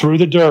up through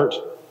the dirt.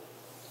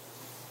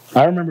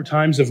 I remember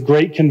times of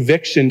great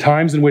conviction,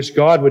 times in which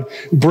God would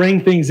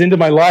bring things into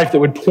my life that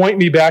would point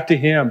me back to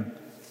Him.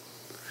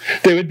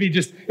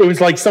 It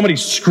was like somebody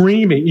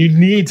screaming, you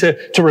need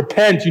to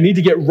repent, you need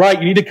to get right,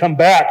 you need to come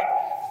back.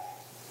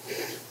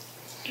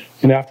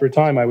 And after a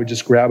time, I would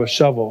just grab a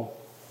shovel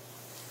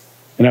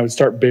and I would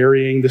start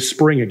burying the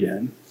spring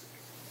again.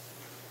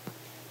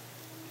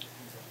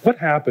 What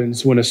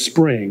happens when a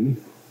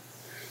spring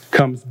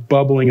comes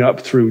bubbling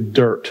up through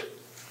dirt?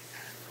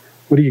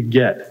 What do you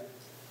get?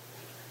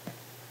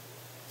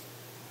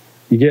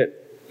 You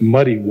get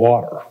muddy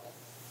water.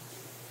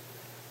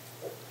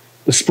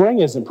 The spring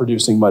isn't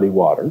producing muddy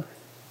water,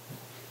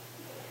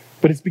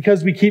 but it's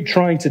because we keep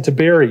trying to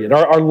bury it.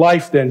 Our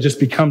life then just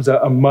becomes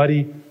a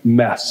muddy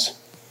mess.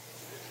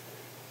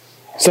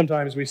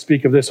 Sometimes we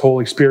speak of this whole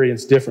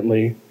experience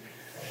differently.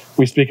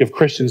 We speak of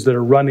Christians that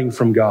are running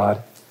from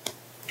God.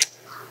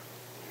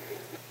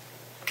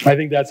 I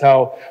think that's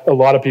how a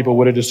lot of people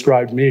would have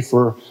described me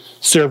for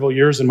several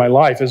years in my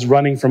life, as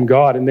running from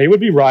God. And they would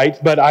be right,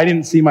 but I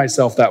didn't see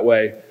myself that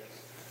way.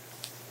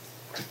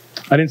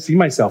 I didn't see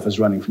myself as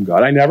running from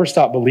God. I never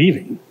stopped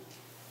believing.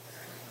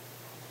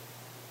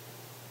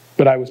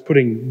 But I was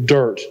putting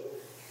dirt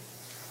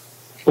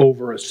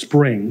over a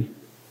spring,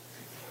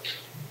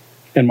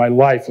 and my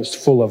life was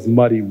full of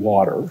muddy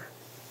water.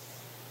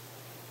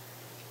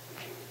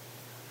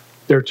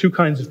 There are two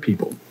kinds of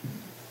people.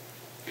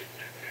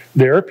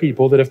 There are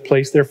people that have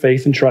placed their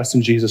faith and trust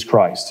in Jesus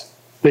Christ.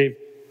 They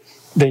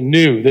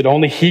knew that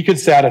only He could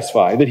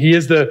satisfy, that He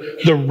is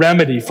the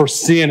remedy for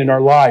sin in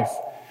our life,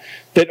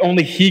 that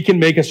only He can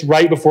make us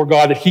right before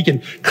God, that He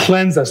can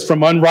cleanse us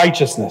from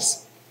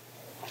unrighteousness.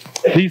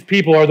 These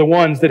people are the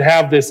ones that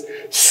have this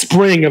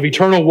spring of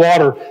eternal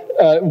water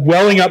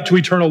welling up to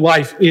eternal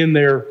life in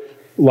their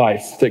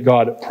life that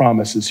God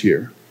promises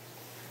here.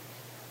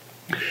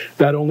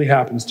 That only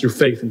happens through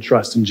faith and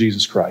trust in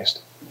Jesus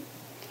Christ.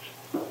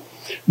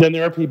 Then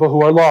there are people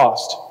who are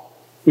lost.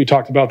 We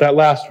talked about that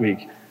last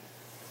week.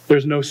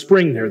 There's no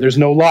spring there. There's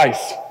no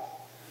life.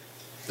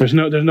 There's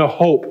no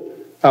hope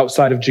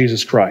outside of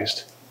Jesus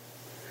Christ.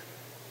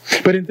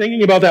 But in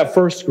thinking about that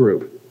first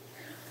group,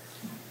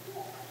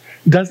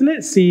 doesn't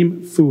it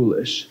seem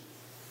foolish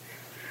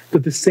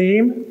that the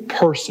same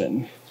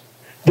person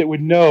that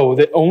would know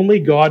that only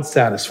God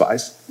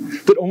satisfies,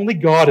 that only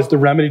God is the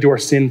remedy to our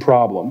sin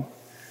problem,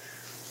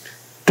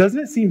 doesn't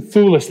it seem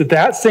foolish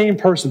that same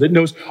person that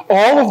knows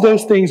all of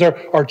those things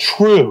are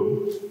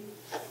true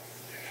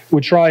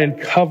would try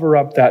and cover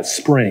up that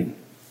spring?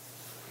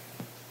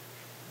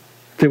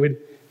 They would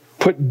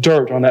put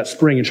dirt on that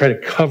spring and try to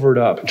cover it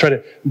up and try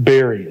to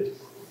bury it.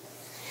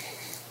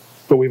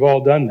 But we've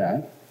all done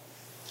that.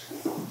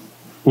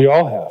 We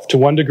all have, to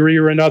one degree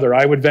or another.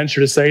 I would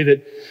venture to say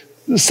that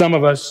some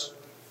of us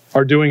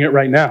are doing it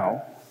right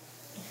now.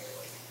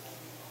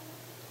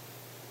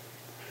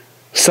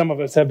 Some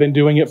of us have been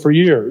doing it for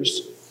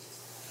years,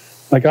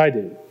 like I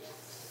did.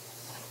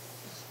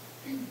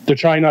 They're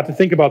trying not to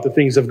think about the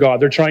things of God.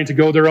 They're trying to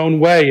go their own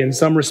way in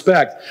some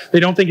respect. They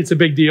don't think it's a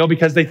big deal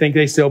because they think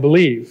they still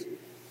believe.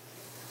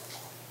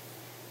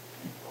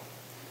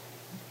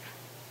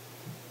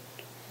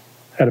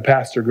 had a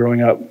pastor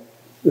growing up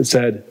that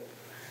said,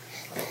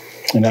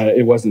 and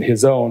it wasn't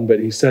his own, but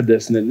he said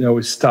this, and it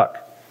always stuck.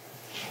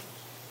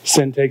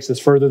 Sin takes us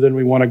further than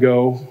we want to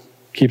go,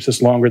 keeps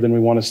us longer than we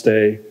want to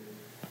stay,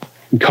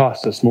 and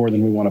costs us more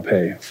than we want to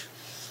pay.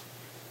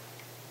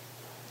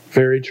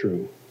 Very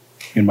true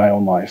in my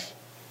own life.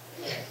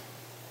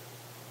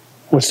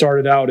 What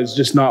started out as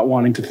just not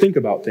wanting to think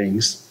about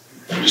things,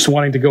 just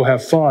wanting to go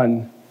have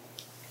fun,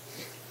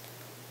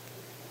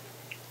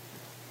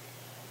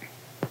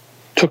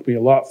 took me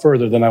a lot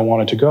further than I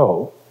wanted to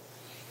go.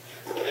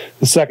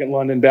 The Second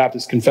London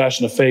Baptist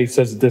Confession of Faith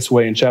says it this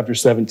way in chapter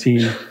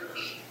 17.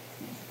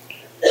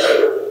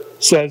 It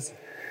says,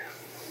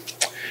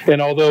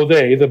 and although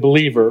they, the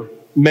believer,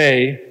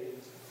 may,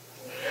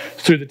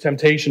 through the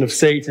temptation of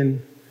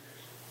Satan,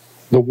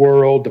 the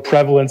world, the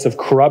prevalence of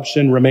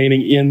corruption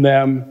remaining in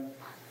them,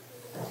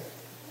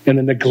 and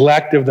the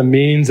neglect of the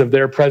means of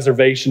their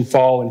preservation,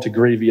 fall into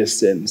grievous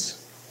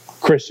sins.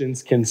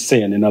 Christians can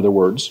sin, in other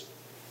words.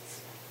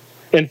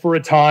 And for a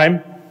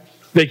time,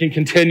 they can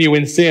continue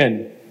in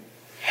sin,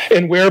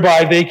 and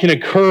whereby they can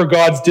incur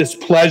God's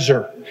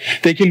displeasure.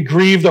 They can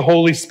grieve the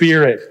Holy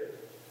Spirit.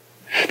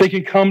 They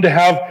can come to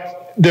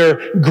have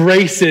their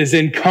graces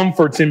and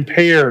comforts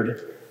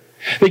impaired.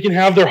 They can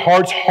have their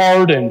hearts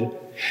hardened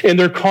and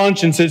their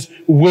consciences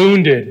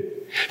wounded.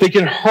 They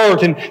can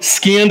hurt and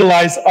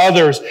scandalize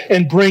others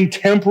and bring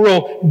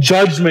temporal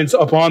judgments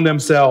upon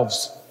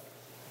themselves.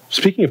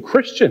 Speaking of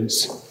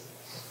Christians,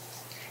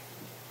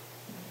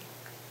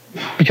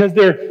 because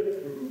they're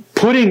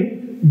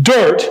putting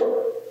dirt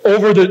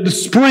over the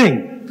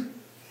spring.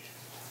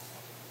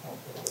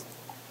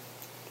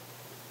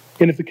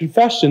 And if the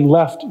confession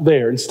left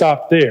there and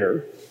stopped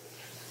there,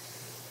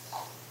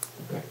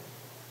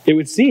 it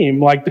would seem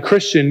like the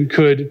Christian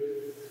could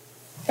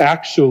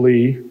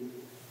actually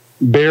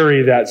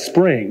bury that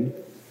spring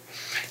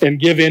and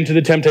give in to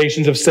the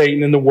temptations of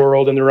Satan and the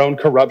world and their own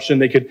corruption.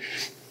 They could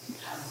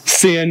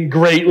sin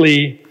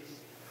greatly.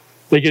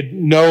 They could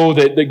know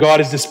that God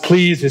is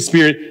displeased, His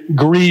Spirit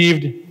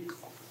grieved.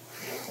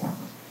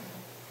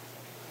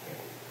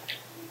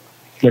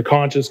 Their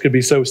conscience could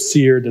be so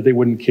seared that they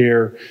wouldn't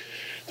care.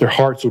 Their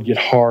hearts would get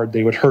hard.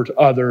 They would hurt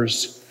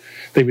others.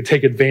 They would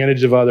take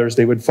advantage of others.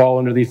 They would fall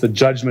underneath the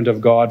judgment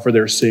of God for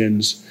their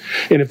sins.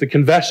 And if the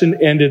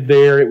confession ended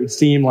there, it would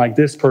seem like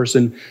this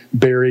person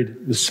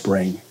buried the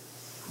spring.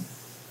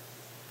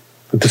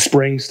 But the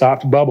spring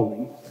stopped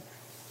bubbling.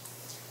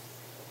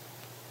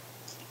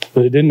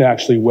 But it didn't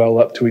actually well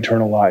up to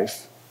eternal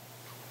life,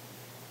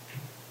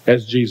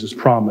 as Jesus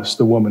promised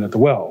the woman at the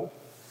well.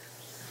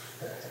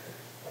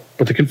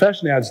 But the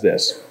confession adds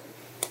this,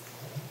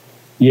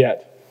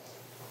 yet.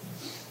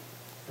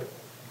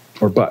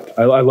 Or but.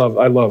 I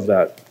love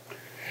that.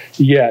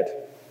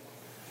 Yet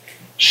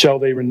shall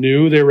they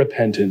renew their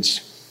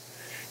repentance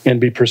and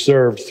be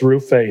preserved through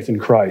faith in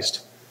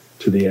Christ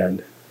to the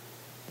end.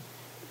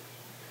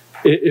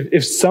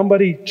 If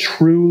somebody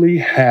truly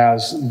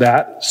has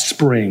that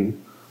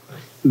spring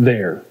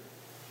there,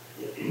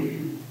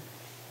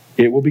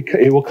 it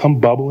will come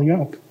bubbling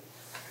up.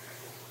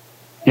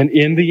 And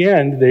in the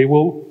end, they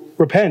will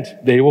repent.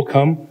 They will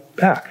come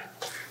back.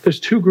 There's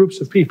two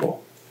groups of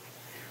people.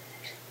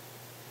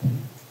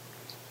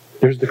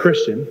 There's the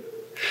Christian.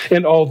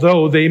 And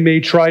although they may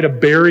try to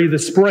bury the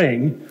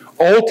spring,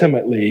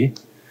 ultimately,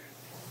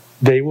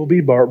 they will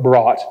be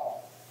brought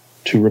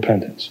to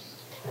repentance.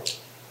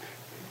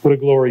 What a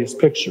glorious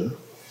picture.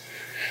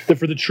 That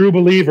for the true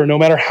believer, no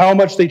matter how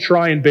much they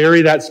try and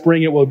bury that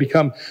spring, it will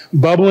become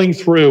bubbling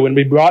through and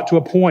be brought to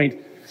a point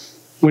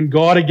when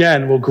God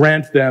again will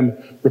grant them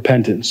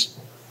repentance.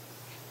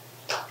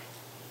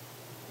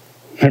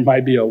 There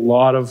might be a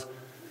lot of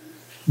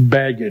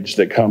baggage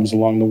that comes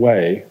along the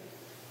way,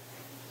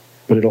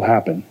 but it'll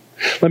happen.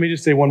 Let me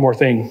just say one more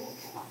thing.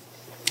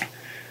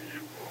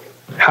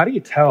 How do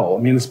you tell? I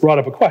mean, this brought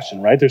up a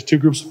question, right? There's two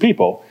groups of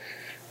people.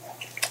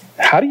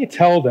 How do you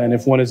tell then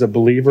if one is a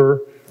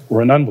believer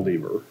or an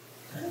unbeliever?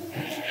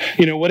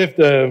 You know, what if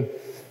the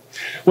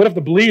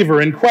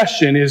believer in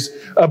question is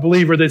a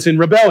believer that's in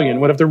rebellion?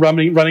 What if they're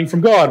running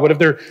from God? What if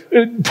they're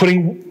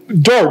putting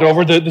dirt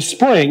over the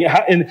spring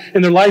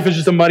and their life is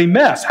just a muddy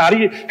mess? How do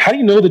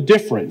you know the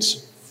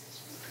difference?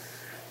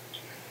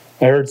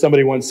 I heard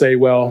somebody once say,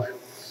 well,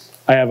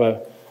 I have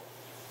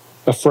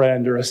a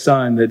friend or a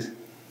son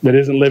that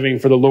isn't living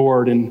for the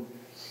Lord,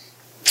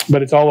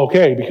 but it's all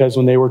okay because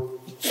when they were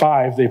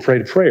 5, they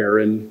prayed a prayer,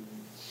 and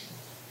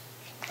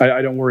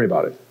I don't worry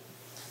about it.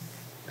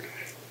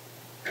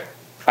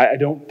 I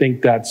don't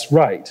think that's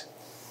right.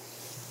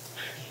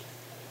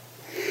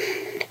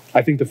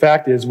 I think the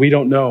fact is we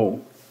don't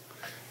know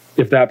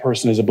if that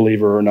person is a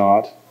believer or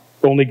not.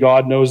 Only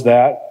God knows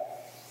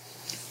that.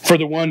 For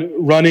the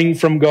one running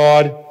from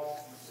God,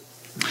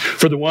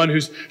 for the one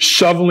who's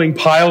shoveling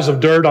piles of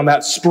dirt on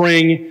that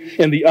spring,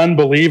 and the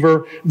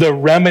unbeliever, the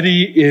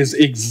remedy is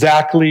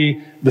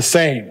exactly the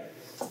same.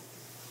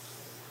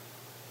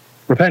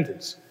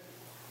 Repentance.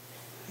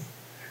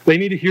 They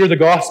need to hear the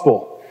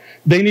gospel.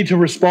 They need to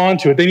respond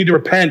to it. They need to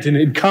repent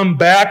and come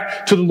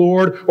back to the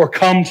Lord or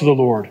come to the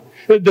Lord.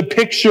 The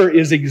picture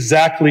is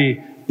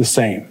exactly the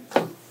same.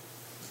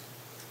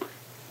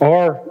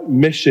 Our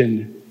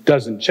mission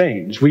doesn't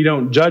change. We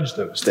don't judge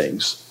those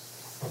things.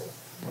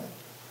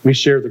 We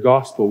share the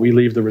gospel. We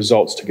leave the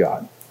results to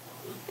God.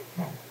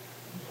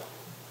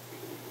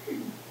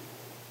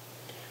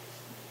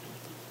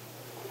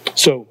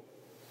 So,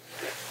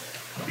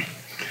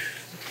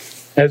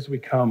 as we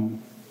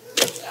come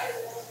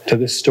to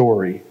this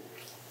story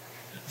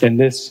and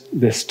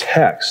this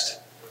text,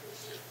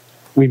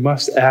 we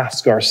must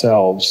ask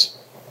ourselves,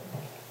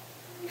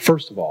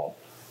 first of all,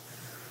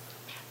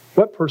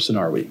 what person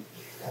are we?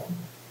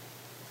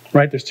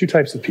 Right? There's two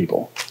types of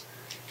people.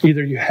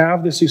 Either you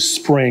have this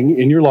spring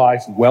in your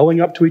life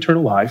welling up to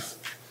eternal life,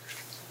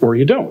 or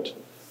you don't.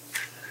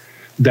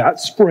 That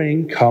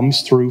spring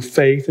comes through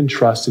faith and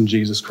trust in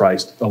Jesus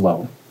Christ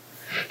alone.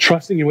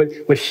 Trusting in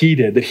what he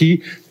did, that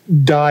he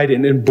died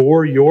and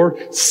bore your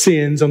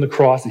sins on the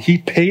cross, that he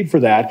paid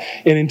for that,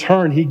 and in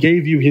turn, he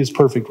gave you his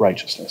perfect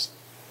righteousness.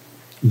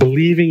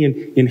 Believing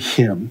in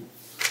him.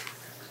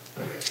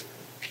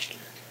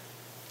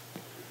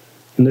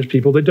 And there's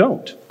people that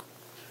don't.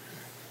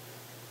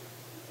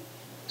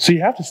 So you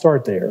have to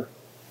start there.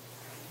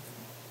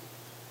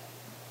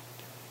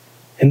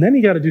 And then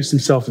you got to do some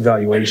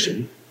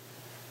self-evaluation.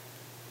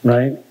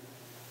 Right?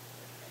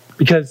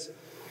 Because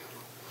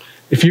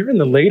if you're in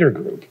the later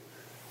group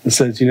that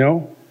says,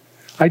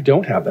 I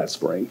don't have that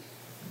spring,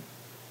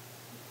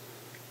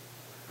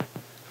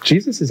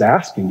 Jesus is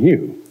asking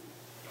you,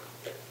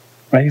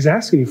 right? He's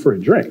asking you for a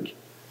drink.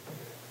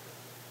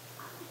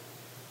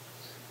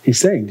 He's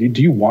saying,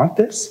 do you want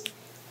this?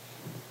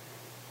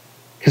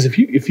 Because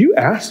if you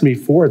ask me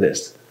for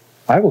this,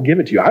 I will give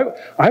it to you.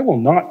 I will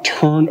not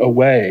turn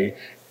away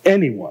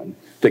anyone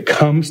that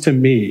comes to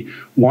me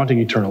wanting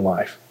eternal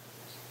life,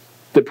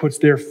 that puts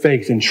their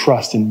faith and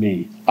trust in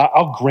me.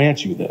 I'll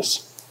grant you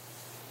this.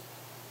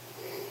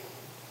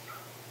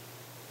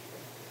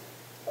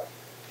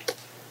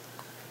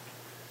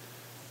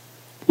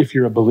 If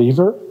you're a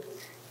believer,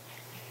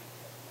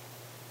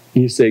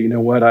 you say, you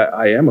know what,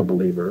 I am a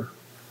believer.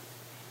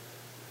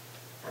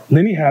 And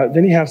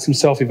then you have some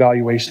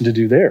self-evaluation to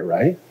do there,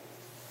 right?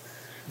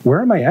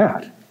 Where am I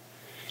at?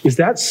 Is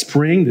that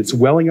spring that's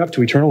welling up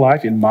to eternal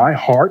life in my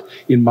heart,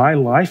 in my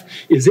life,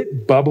 is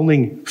it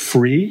bubbling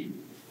free?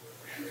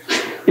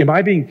 Am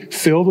I being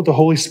filled with the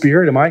Holy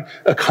Spirit? Am I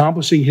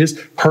accomplishing his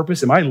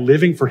purpose? Am I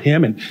living for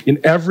him in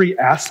every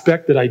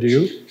aspect that I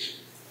do?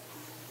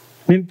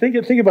 I mean,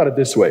 think about it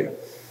this way. A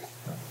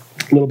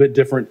little bit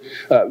different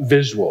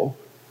visual.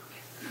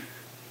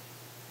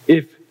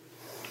 If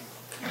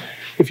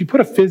you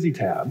put a fizzy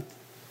tab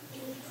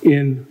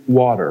in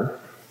water,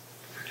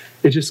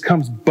 it just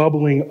comes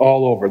bubbling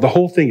all over. The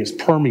whole thing is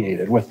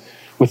permeated with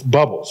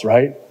bubbles,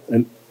 right?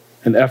 An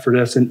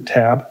effervescent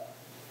tab.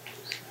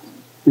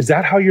 Is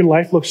that how your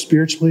life looks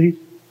spiritually?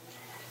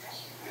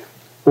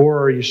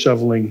 Or are you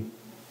shoveling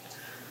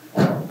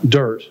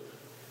dirt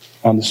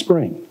on the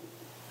spring?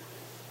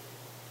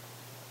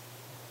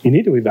 You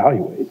need to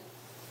evaluate.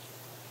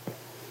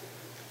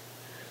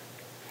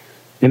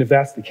 And if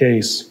that's the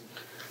case,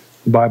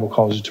 the Bible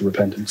calls you to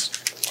repentance,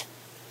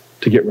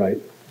 to get right.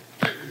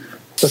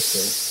 Let's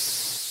pray.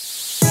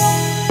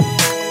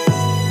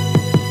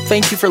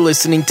 Thank you for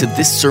listening to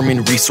this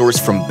sermon resource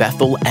from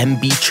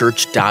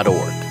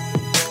BethelMBChurch.org.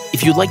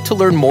 If you'd like to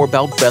learn more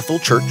about Bethel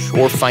Church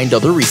or find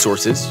other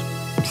resources,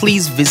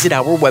 please visit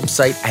our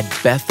website at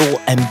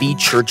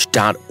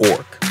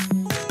BethelMBChurch.org.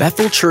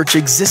 Bethel Church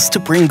exists to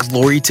bring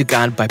glory to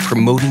God by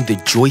promoting the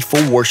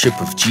joyful worship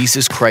of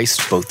Jesus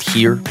Christ both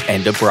here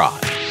and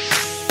abroad.